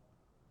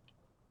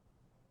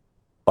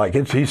 Like,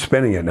 he's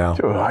spinning it now.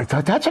 Dude,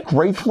 that's a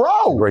great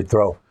throw. Great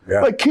throw.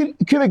 Yeah. Like, can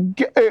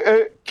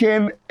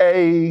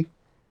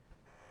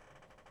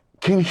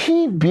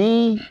he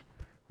be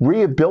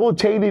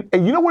rehabilitated?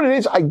 And you know what it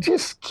is?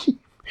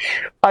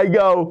 I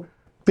go,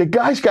 the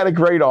guy's got a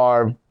great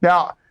arm.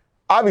 Now,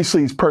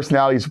 obviously, his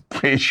personality is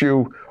an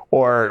issue,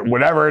 or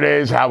whatever it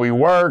is, how he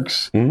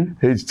works,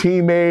 his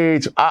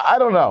teammates. I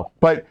don't know.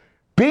 But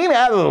being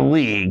out of the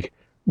league,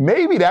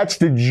 maybe that's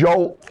the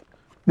jolt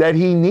that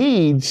he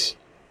needs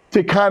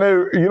to kind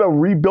of,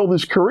 rebuild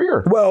his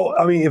career. Well,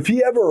 I mean, if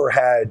he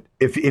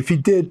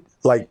did,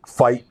 like,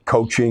 fight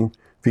coaching,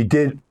 if he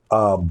did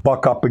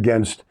buck up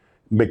against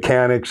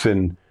mechanics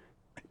and,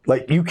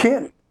 like, you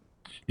can't.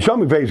 Sean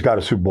McVay's got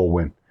a Super Bowl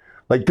win.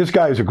 Like, this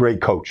guy is a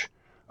great coach.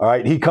 All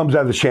right? He comes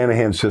out of the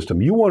Shanahan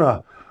system. You want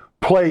to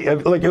play,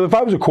 like, if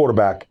I was a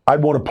quarterback,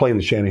 I'd want to play in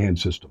the Shanahan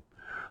system.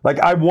 Like,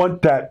 I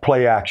want that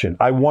play action.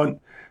 I want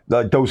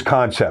those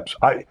concepts.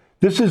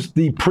 This is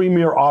the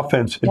premier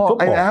offense in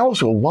football. And I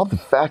also love the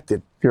fact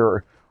that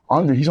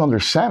he's under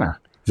center.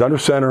 He's under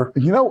center.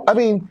 I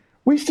mean,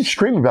 we used to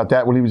scream about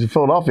that when he was in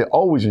Philadelphia,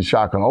 always in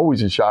shotgun,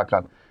 always in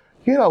shotgun.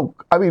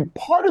 I mean,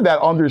 part of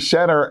that under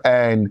center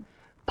and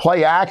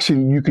play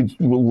action, you could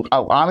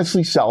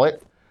honestly sell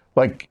it.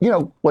 Like,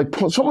 like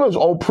some of those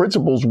old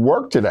principles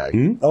work today.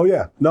 Mm-hmm. Oh,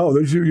 yeah. No,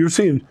 you're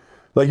seeing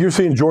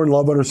Jordan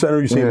Love under center.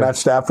 You're seeing Matt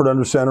Stafford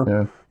under center.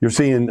 Yeah. You're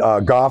seeing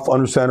Goff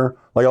under center.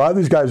 Like, a lot of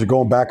these guys are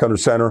going back under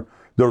center.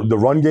 The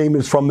run game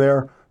is from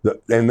there.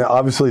 And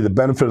obviously the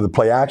benefit of the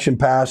play action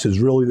pass is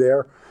really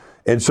there.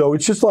 And so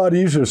it's just a lot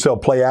easier to sell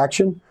play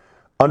action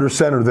under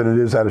center than it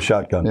is out of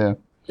shotgun. Yeah.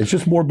 It's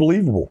just more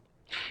believable.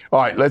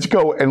 All right, let's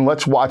go and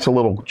let's watch a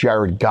little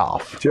Jared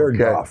Goff.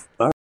 Goff.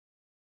 All right.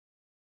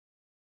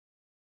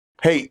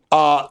 Hey,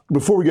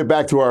 before we get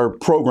back to our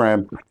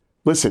program,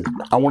 listen,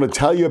 I want to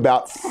tell you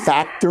about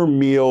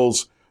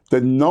factormeals.com.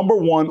 the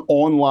 #1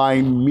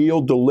 online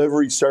meal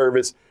delivery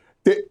service.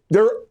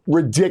 They're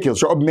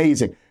ridiculous. They're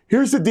amazing.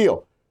 Here's the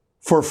deal.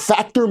 For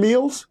Factor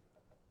meals,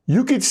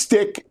 you could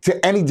stick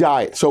to any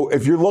diet. So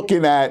if you're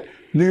looking at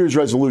New Year's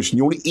resolution,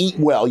 you want to eat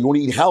well, you want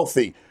to eat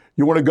healthy,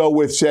 you want to go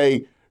with,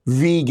 say,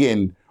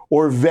 vegan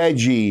or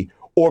veggie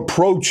or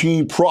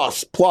protein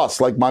plus,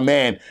 like my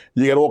man,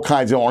 you get all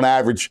kinds of, on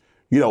average,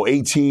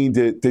 18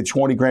 to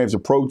 20 grams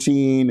of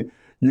protein.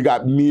 You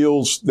got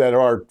meals that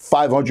are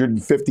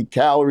 550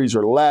 calories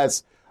or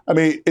less. I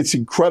mean, it's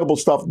incredible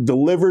stuff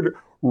delivered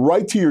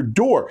right to your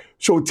door.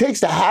 So it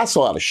takes the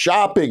hassle out of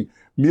shopping,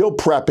 meal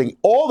prepping,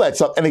 all that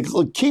stuff, and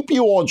it'll keep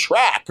you on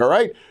track, all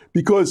right?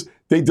 Because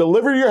they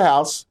deliver to your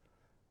house,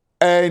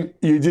 and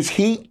you just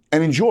heat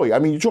and enjoy. I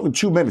mean, you're talking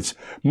 2 minutes.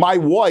 My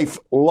wife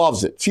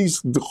loves it.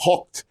 She's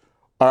hooked,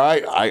 all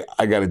right?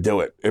 I got to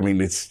do it. I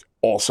mean, it's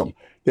awesome.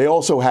 They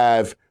also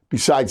have,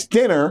 besides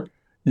dinner,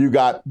 you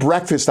got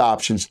breakfast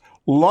options,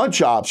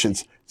 lunch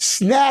options,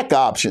 snack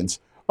options,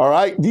 all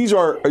right? These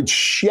are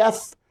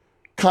chef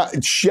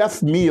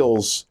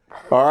meals,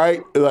 all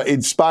right,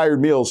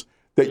 inspired meals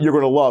that you're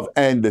going to love.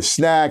 And the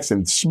snacks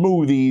and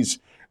smoothies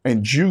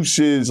and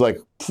juices, like,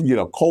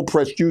 cold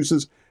pressed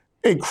juices,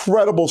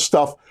 incredible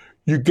stuff.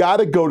 You got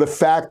to go to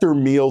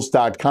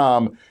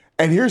factormeals.com.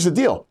 And here's the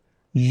deal.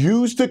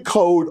 Use the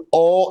code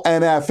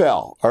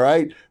ALLNFL, all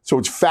right? So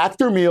it's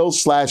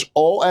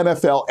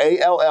factormeals/ALLNFL,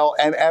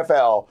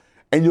 ALLNFL,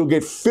 and you'll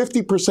get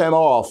 50%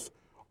 off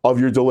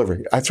of your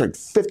delivery. That's right,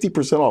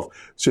 50% off.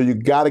 So you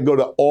got to go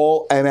to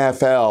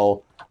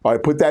ALLNFL. All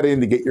right, put that in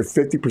to get your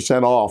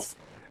 50% off.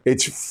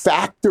 It's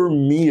Factor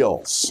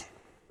Meals.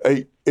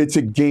 It's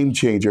a game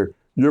changer.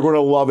 You're going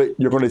to love it.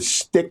 You're going to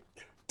stick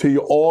to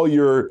all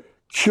your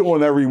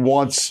culinary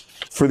wants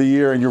for the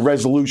year and your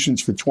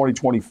resolutions for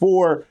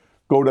 2024.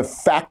 Go to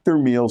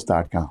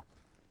factormeals.com.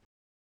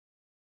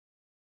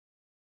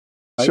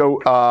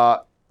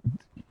 So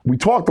we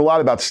talked a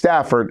lot about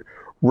Stafford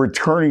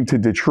returning to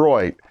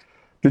Detroit.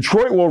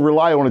 Detroit will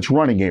rely on its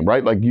running game,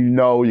 right? Like, you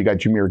got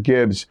Jahmyr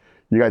Gibbs,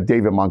 you got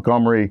David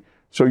Montgomery,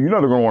 so they're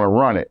going to want to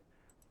run it.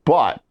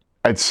 But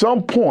at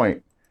some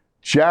point,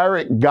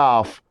 Jared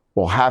Goff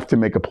will have to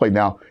make a play.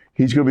 Now,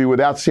 he's going to be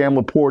without Sam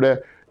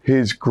Laporta,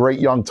 his great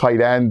young tight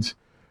end.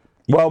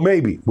 Well,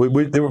 maybe. We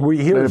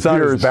hear it's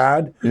not as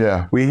bad.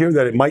 Yeah. We hear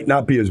that it might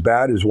not be as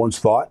bad as once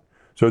thought.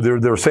 So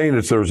they're saying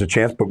that there's a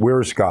chance, but where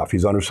is Goff?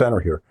 He's under center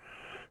here.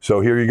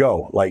 So here you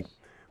go. Like,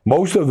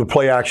 most of the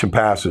play action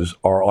passes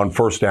are on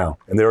first down,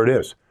 and there it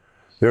is.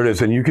 There it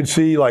is. And you can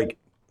see, like,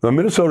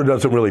 Minnesota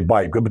doesn't really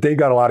bite, but they've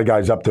got a lot of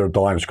guys up there at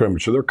the line of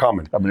scrimmage, so they're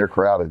coming. I mean, they're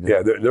crowded.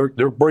 Yeah,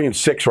 they're bringing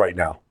 6 right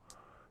now.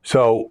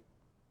 So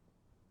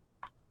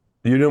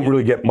you didn't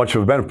really get much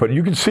of a benefit. But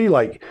you can see,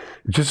 like,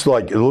 just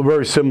like a little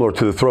very similar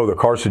to the throw that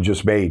Carson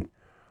just made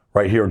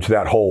right here into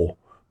that hole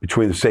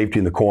between the safety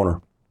and the corner.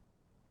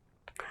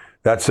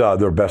 That's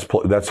their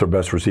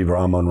best receiver,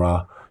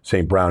 Amon-Ra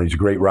St. Brown. He's a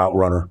great route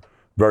runner,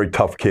 very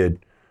tough kid.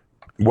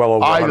 Well over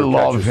 100 I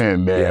love catches.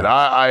 him, man. Yeah.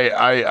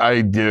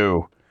 I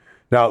do.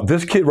 Now,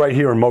 this kid right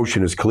here in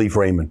motion is Khalif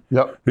Raymond.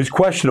 Yep. He's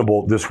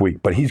questionable this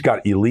week, but he's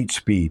got elite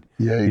speed.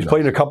 Yeah, he's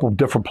played in a couple of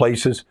different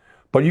places.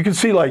 But you can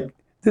see, like,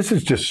 this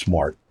is just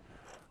smart.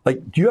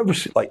 Like, do you ever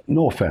see, like,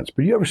 no offense,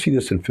 but do you ever see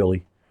this in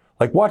Philly?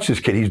 Like, watch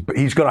this kid.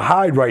 He's going to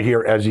hide right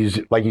here as he's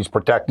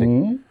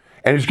protecting. Mm-hmm.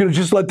 And he's going to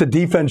just let the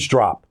defense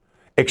drop,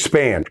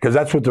 expand, because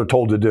that's what they're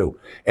told to do.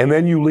 And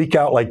then you leak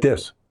out like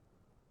this.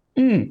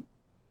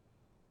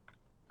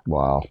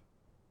 Wow.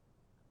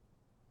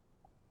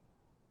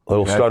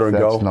 Little stutter and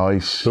go. That's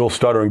nice. Little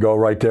stutter and go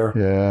right there.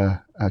 Yeah,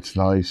 that's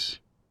nice.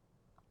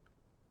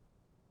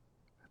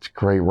 It's a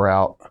great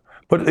route.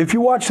 But if you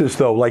watch this,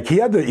 though, like, he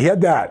had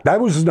that. That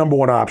was his number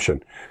one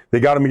option. They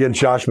got him against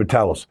Josh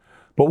Metellus.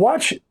 But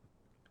watch,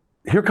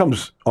 here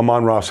comes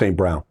Amon-Ra St.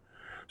 Brown.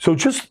 So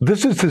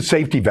this is his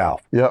safety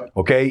valve. Yeah.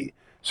 Okay?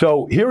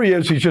 So here he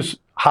is. He's just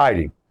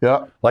hiding.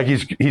 Yeah. Like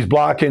he's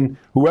blocking.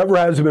 Whoever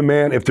has him in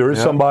man, if there is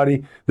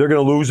somebody, they're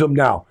going to lose him.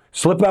 Now,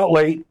 slip out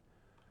late,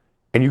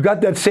 and you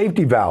got that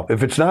safety valve.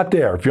 If it's not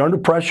there, if you're under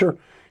pressure,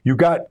 you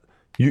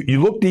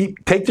look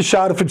deep, take the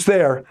shot if it's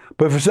there.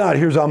 But if it's not,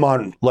 here's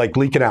Amon, like,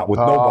 leaking out with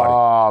nobody.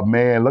 Oh,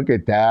 man, look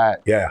at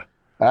that. Yeah.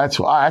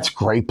 That's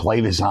great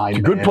play design.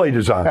 It's good play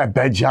design. That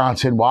Ben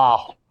Johnson,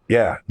 wow.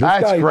 Yeah.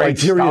 That's guy, great like,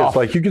 here stuff. he is.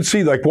 Like, you can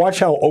see, like, watch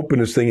how open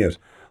this thing is.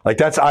 Like,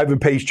 that's Ivan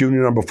Pace Jr.,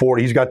 number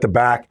 40. He's got the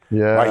back.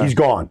 Yeah. Right, he's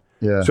gone.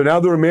 Yeah. So now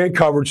they're in man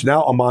coverage.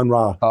 Now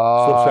Amon-Ra slips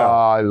out.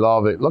 I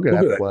love it. Look at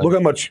that play. Look how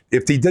much,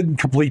 if he didn't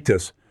complete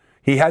this,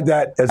 he had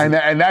that as and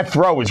that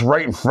throw is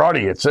right in front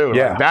of you, too.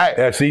 Yeah. Like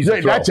that's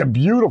easy. That's a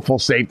beautiful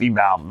safety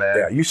valve, man.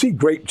 Yeah, you see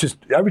great, just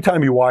every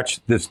time you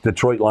watch this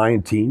Detroit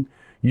Lion team,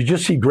 you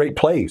just see great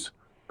plays.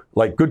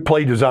 Like, good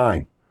play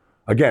design.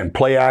 Again,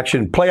 play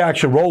action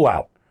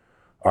rollout.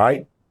 All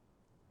right?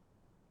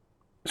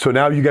 So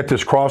now you get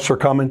this crosser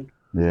coming.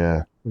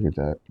 Yeah, look at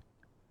that.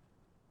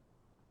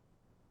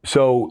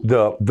 So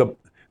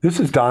this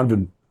is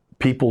Donovan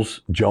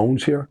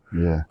Peoples-Jones here.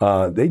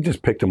 Yeah. They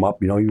just picked him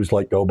up. He was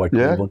let go by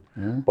Cleveland.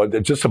 Yeah. But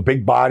it's just a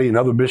big body,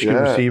 another Michigan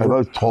receiver.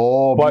 Those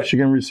tall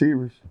Michigan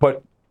receivers.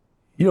 But,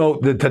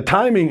 the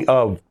timing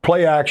of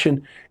play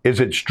action, is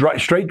it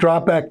straight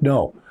drop back?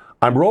 No.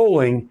 I'm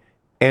rolling,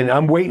 and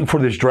I'm waiting for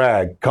this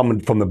drag coming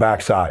from the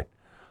backside.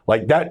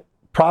 Like that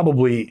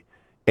probably,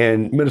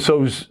 and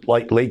Minnesota's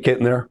like late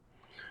getting there.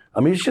 I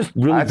mean, it's just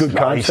really good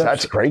concepts.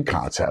 That's great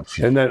concepts.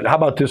 And then how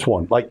about this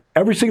one? Like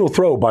every single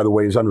throw, by the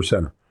way, is under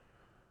center.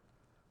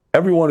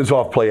 Everyone is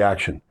off play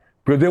action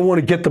because they want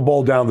to get the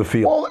ball down the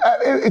field. Well,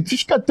 it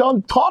just got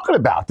done talking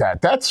about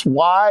that. That's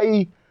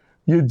why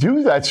you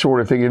do that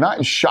sort of thing. You're not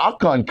in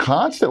shotgun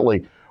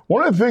constantly.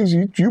 One of the things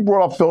you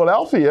brought up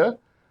Philadelphia,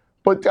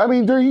 but I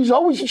mean, he's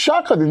always in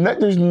shotgun.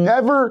 There's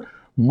never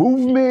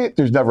movement.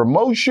 There's never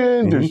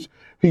motion.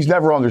 He's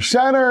never under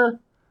center.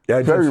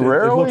 Yeah, very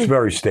rarely. It looks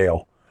very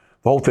stale.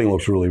 The whole thing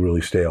looks really,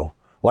 really stale.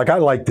 Like, I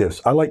like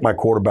this. I like my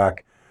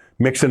quarterback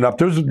mixing up.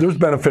 There's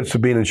benefits to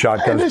being in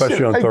shotgun,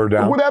 especially on third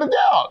down. Without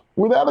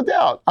a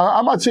doubt.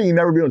 I'm not saying you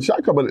never be on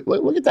shotgun, but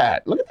look at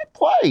that. Look at that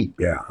play.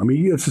 Yeah, I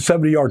mean, it's a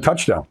 70-yard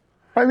touchdown.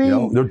 I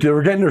mean, they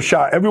were getting their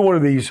shot. Every one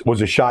of these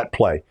was a shot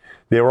play.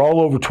 They were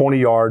all over 20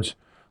 yards.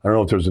 I don't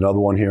know if there's another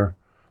one here.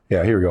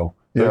 Yeah, here we go.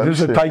 Yeah,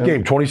 this is a tight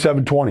game,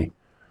 27-20.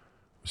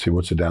 Let's see,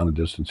 what's the down and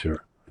distance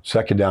here?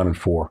 Second down and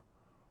 4.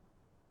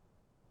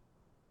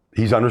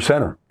 He's under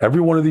center.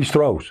 Every one of these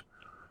throws.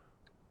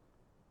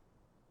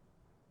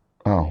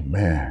 Oh,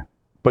 man.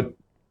 But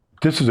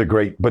this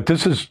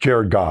is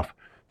Jared Goff.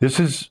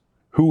 This is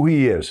who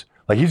he is.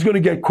 Like, he's going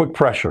to get quick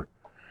pressure.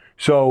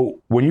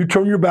 So when you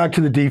turn your back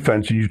to the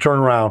defense and you turn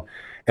around,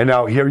 and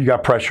now here you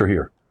got pressure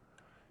here.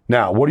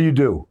 Now, what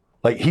do?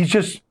 Like, he's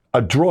just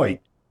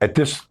adroit at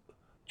this,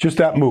 just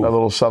that move. That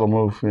little subtle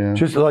move, yeah.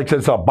 Just like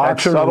it's a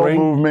boxer subtle ring.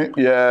 Movement,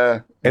 yeah.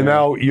 And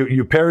now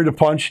you parry the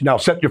punch. Now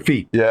set your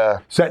feet. Yeah.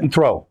 Set and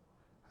throw.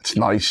 It's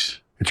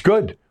nice. It's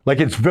good. Like,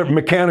 it's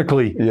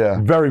mechanically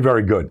very,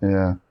 very good.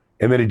 Yeah.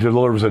 And then he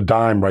delivers a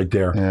dime right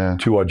there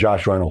to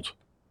Josh Reynolds.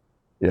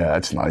 Yeah,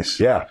 that's nice.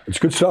 Yeah, it's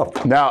good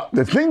stuff. Now,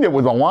 the thing that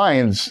with the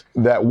Lions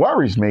that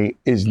worries me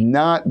is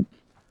not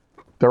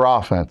their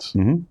offense.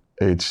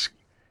 It's,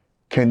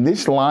 can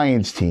this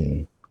Lions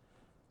team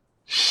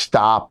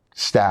stop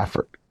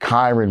Stafford,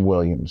 Kyron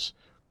Williams,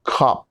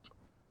 Kupp?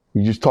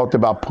 We just talked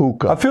about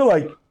Puka. I feel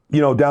like,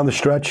 down the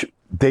stretch,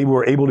 they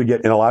were able to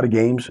get in a lot of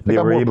games. They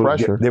were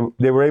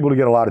able to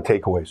get a lot of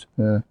takeaways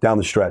down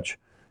the stretch.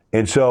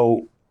 And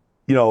so,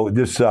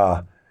 this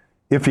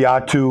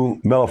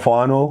Ifeatu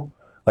Melifonwu,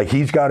 like,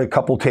 he's got a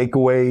couple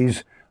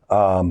takeaways.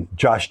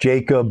 Josh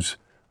Jacobs,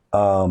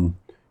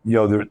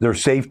 their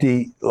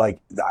safety, like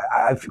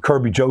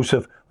Kirby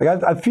Joseph.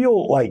 Like, I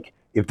feel like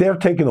if they're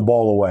taking the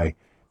ball away,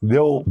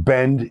 they'll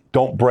bend,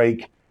 don't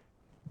break.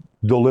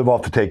 They'll live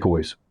off the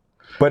takeaways.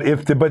 But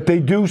they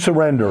do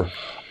surrender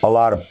a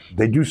lot of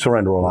big plays.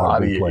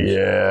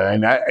 Yeah,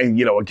 and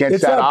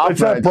against that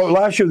offense.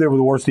 Last year they were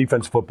the worst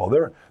defense in football.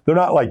 They're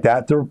not like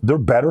that. They're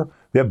better.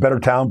 They have better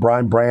talent.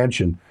 Brian Branch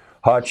and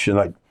Hutch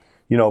and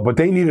but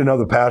they need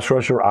another pass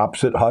rusher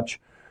opposite Hutch.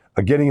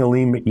 Getting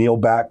Aleem McNeil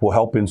back will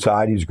help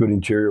inside. He's a good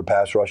interior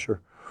pass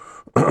rusher.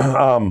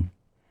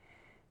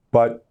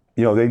 But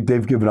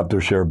they've given up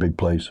their share of big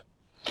plays.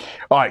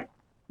 All right,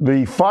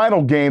 the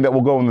final game that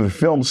will go into the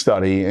film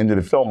study, into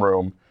the film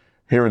room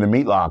here in the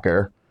Meat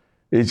Locker,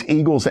 is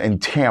Eagles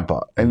and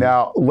Tampa. And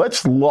now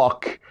let's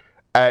look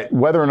at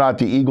whether or not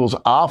the Eagles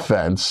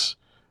offense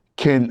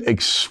can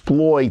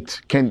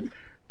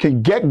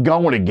get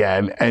going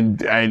again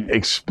and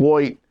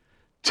exploit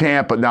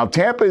Tampa. Now,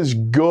 Tampa is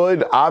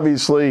good.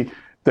 Obviously,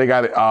 they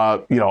got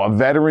a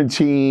veteran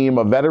team,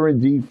 a veteran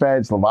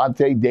defense,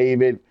 Levante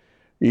David,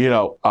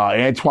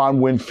 Antoine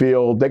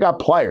Winfield. They got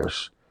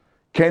players.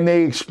 Can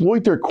they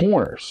exploit their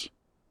corners?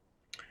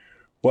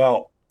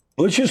 Well,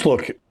 let's just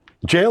look.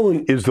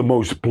 Jalen is the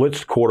most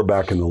blitzed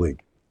quarterback in the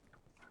league.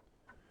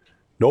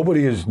 No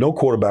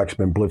quarterback's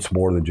been blitzed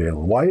more than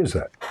Jalen. Why is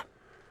that?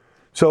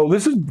 So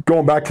this is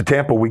going back to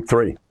Tampa week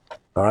 3.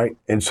 All right.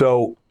 And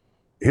so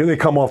here they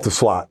come off the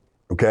slot.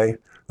 Okay.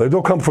 They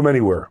don't come from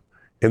anywhere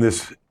in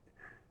this.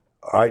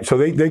 All right. So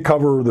they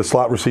cover the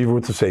slot receiver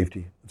with the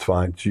safety. It's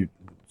fine.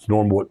 It's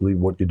normally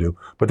what you do.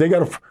 But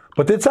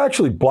it's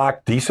actually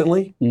blocked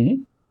decently.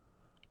 Mm-hmm.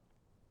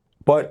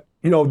 But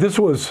this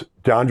was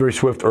DeAndre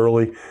Swift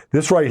early.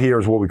 This right here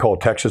is what we call a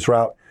Texas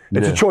route.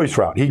 It's a choice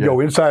route. He'd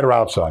go inside or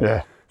outside.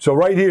 Yeah. So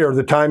right here,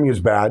 the timing is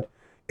bad,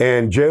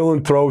 and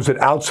Jalen throws it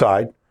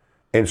outside,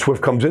 and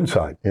Swift comes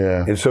inside.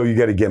 Yeah. And so you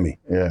get a gimme.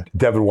 Yeah.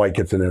 Devin White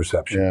gets an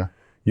interception. Yeah.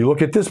 You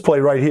look at this play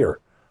right here.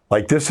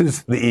 Like, this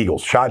is the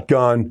Eagles.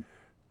 Shotgun.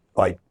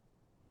 Like,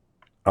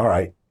 all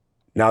right.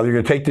 Now they're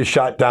going to take this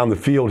shot down the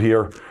field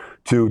here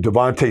to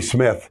Devontae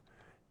Smith,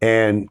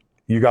 and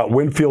you got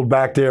Winfield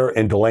back there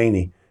and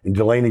Delaney. And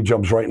Delaney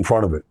jumps right in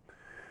front of it.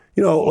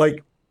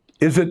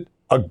 Is it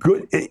a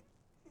good...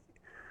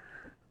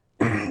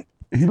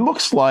 He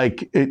looks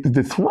like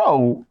the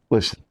throw,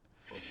 listen,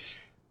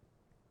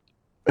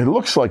 it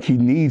looks like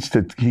he's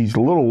a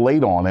little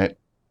late on it.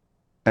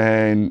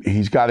 and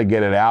he's got to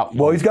get it out.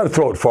 Well, he's got to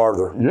throw it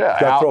farther. Yeah,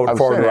 he's got to throw it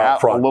farther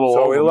out front.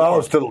 So it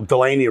allows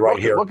Delaney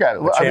here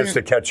a chance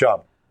to catch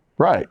up.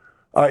 Right.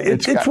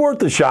 It's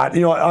worth a shot.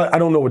 You know, I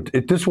don't know what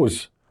this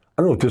was.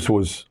 I don't know what this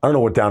was. I don't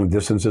know what down and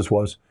distance this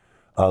was.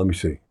 Let me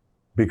see,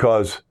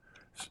 because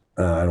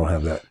I don't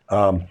have that.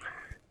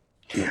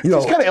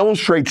 This kind of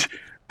illustrates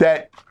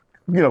that.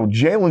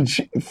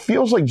 Jalen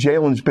feels like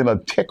Jalen's been a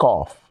tick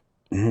off,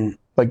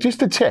 like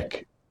just a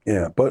tick.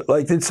 Yeah, but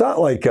it's not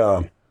like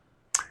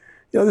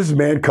this is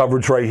man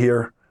coverage right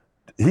here.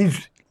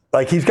 He's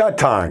got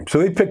time, so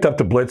they picked up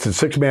the blitz and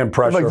 6-man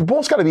pressure. Like the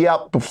ball's got to be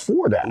out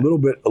before that. A little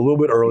bit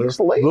earlier. It's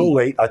late. A little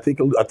late. I think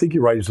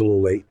you're right. It's a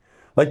little late.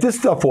 Like this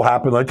stuff will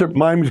happen. Like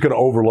Miami's going to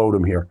overload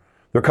him here.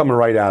 They're coming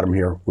right at him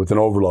here with an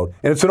overload,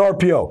 and it's an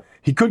RPO.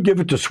 He could give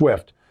it to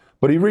Swift,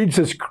 but he reads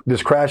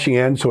this crashing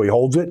end, so he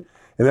holds it.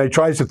 And then he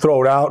tries to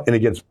throw it out, and it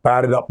gets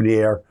batted up in the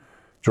air.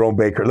 Jerome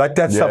Baker.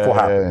 That stuff will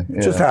happen.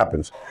 It just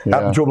happens.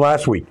 Happened to him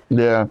last week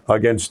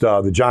against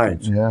the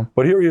Giants. Yeah.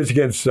 But here he is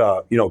against,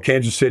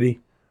 Kansas City.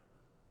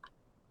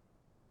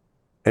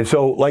 And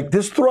so,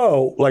 this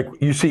throw,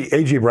 you see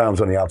A.J.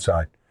 Brown's on the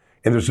outside,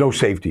 and there's no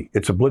safety.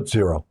 It's a blitz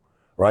zero,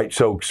 right?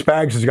 So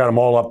Spags has got them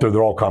all up there.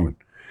 They're all coming.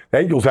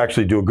 The Eagles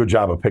actually do a good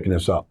job of picking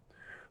this up.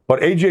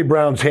 But A.J.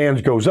 Brown's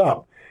hands goes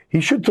up. He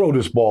should throw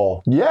this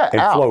ball and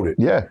float it.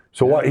 Yeah.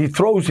 So what he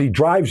throws, he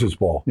drives his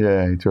ball.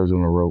 Yeah, he throws it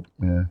on a rope.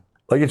 Yeah.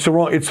 It's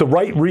the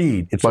right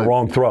read. It's the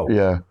wrong throw.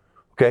 Yeah.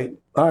 Okay.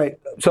 All right.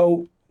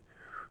 So,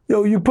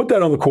 you put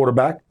that on the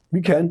quarterback.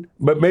 You can.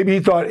 But maybe he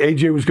thought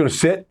AJ was going to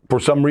sit for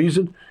some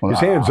reason. His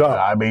hands up.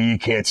 I mean, you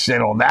can't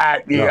sit on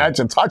that. No.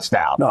 That's a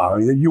touchdown. No, I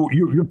mean,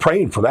 you're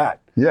praying for that.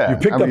 Yeah. You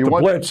picked up the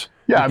blitz.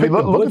 Yeah,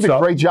 look at the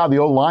great job the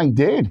O-line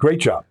did. Great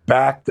job.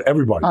 Back to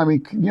everybody. I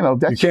mean,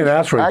 that's, you can't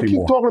ask for anything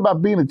more. I keep talking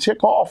about being a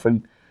tick off,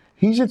 and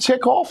he's a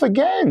tick off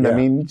again. Yeah. I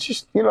mean,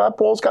 just, that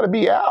ball's got to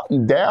be out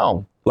and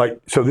down.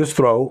 So this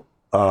throw,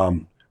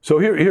 so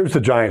here's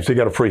the Giants. They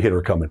got a free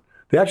hitter coming.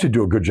 They actually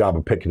do a good job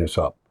of picking this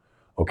up,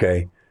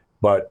 okay?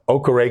 But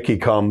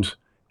Okereke comes,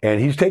 and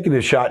he's taking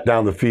his shot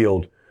down the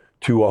field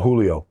to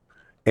Julio.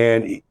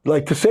 And,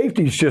 the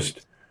safety's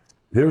just...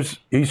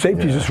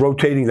 Safety's just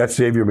rotating. That's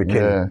Xavier McKinney.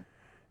 Yeah.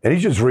 And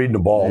he's just reading the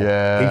ball.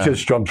 Yeah. He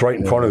just jumps right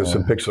in front of us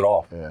and picks it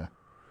off. Yeah.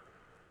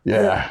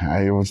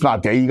 Yeah. It's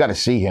not there. You got to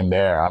see him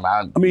there.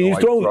 He's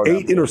thrown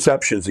 8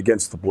 interceptions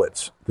against the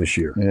blitz this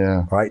year.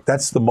 Yeah. Right?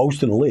 That's the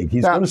most in the league.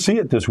 He's going to see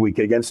it this week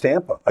against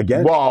Tampa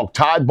again. Well,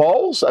 Todd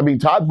Bowles,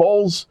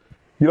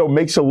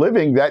 makes a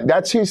living.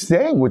 That's his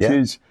thing, which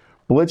is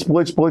blitz,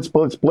 blitz, blitz,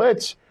 blitz,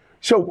 blitz.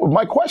 So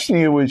my question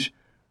to you is,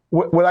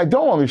 what I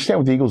don't understand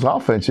with the Eagles'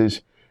 offense is,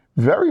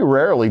 very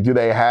rarely do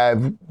they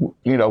have,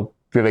 do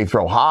they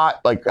throw hot?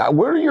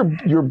 Where are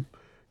your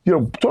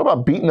talk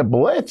about beating the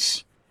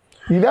blitz?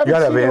 You never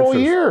seen it all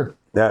year.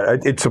 Yeah,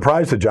 it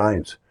surprised the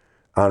Giants,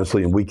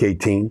 honestly, in Week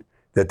 18,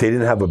 that they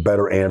didn't have a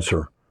better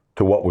answer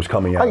to what was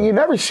coming out. You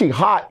never see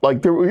hot.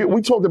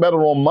 We talked about it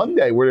on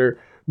Monday, where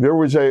there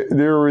was a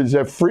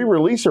free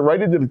releaser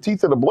right into the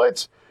teeth of the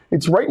blitz.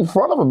 It's right in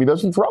front of him. He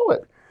doesn't throw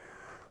it.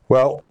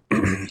 Well,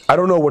 I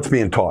don't know what's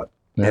being taught.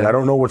 And I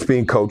don't know what's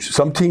being coached.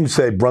 Some teams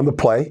say run the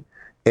play,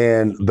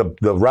 and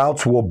the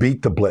routes will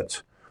beat the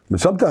blitz. But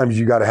sometimes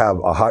you got to have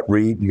a hot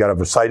read. You got to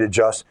have a sight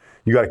adjust.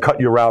 You got to cut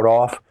your route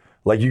off.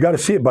 You got to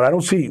see it. But I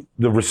don't see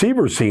the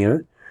receiver seeing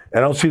it, and I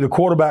don't see the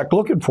quarterback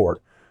looking for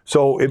it.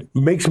 So it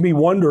makes me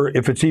wonder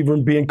if it's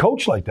even being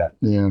coached like that.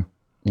 Yeah.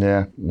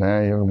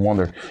 You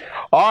wonder.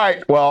 All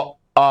right. Well,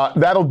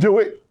 that'll do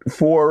it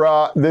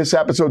for this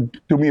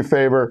episode. Do me a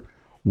favor.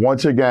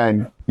 Once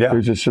again,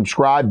 there's a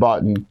subscribe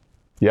button.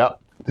 Yep.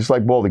 Just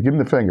like Baldy, give him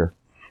the finger.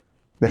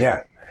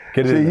 Yeah.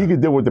 See, he can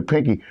do it with the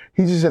pinky.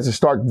 He just has to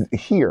start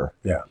here.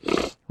 Yeah.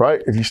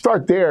 Right? If you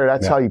start there,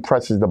 that's how he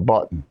presses the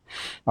button.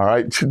 All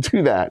right? To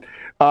do that.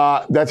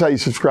 That's how you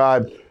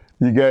subscribe.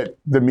 You get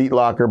the Meat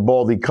Locker,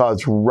 Baldy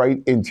Cuz,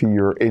 right into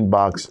your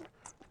inbox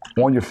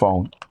on your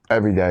phone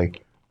every day.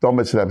 Don't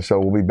miss an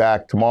episode. We'll be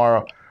back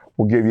tomorrow.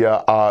 We'll give you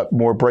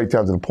more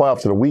breakdowns of the playoffs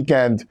of the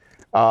weekend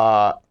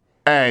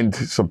and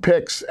some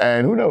picks.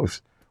 And who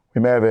knows? We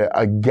may have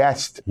a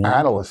guest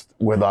analyst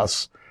with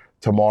us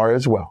tomorrow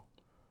as well.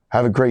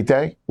 Have a great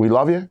day. We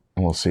love you, and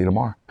we'll see you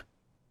tomorrow.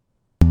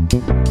 We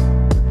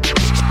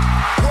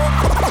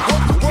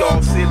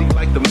all silly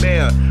like the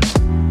mayor.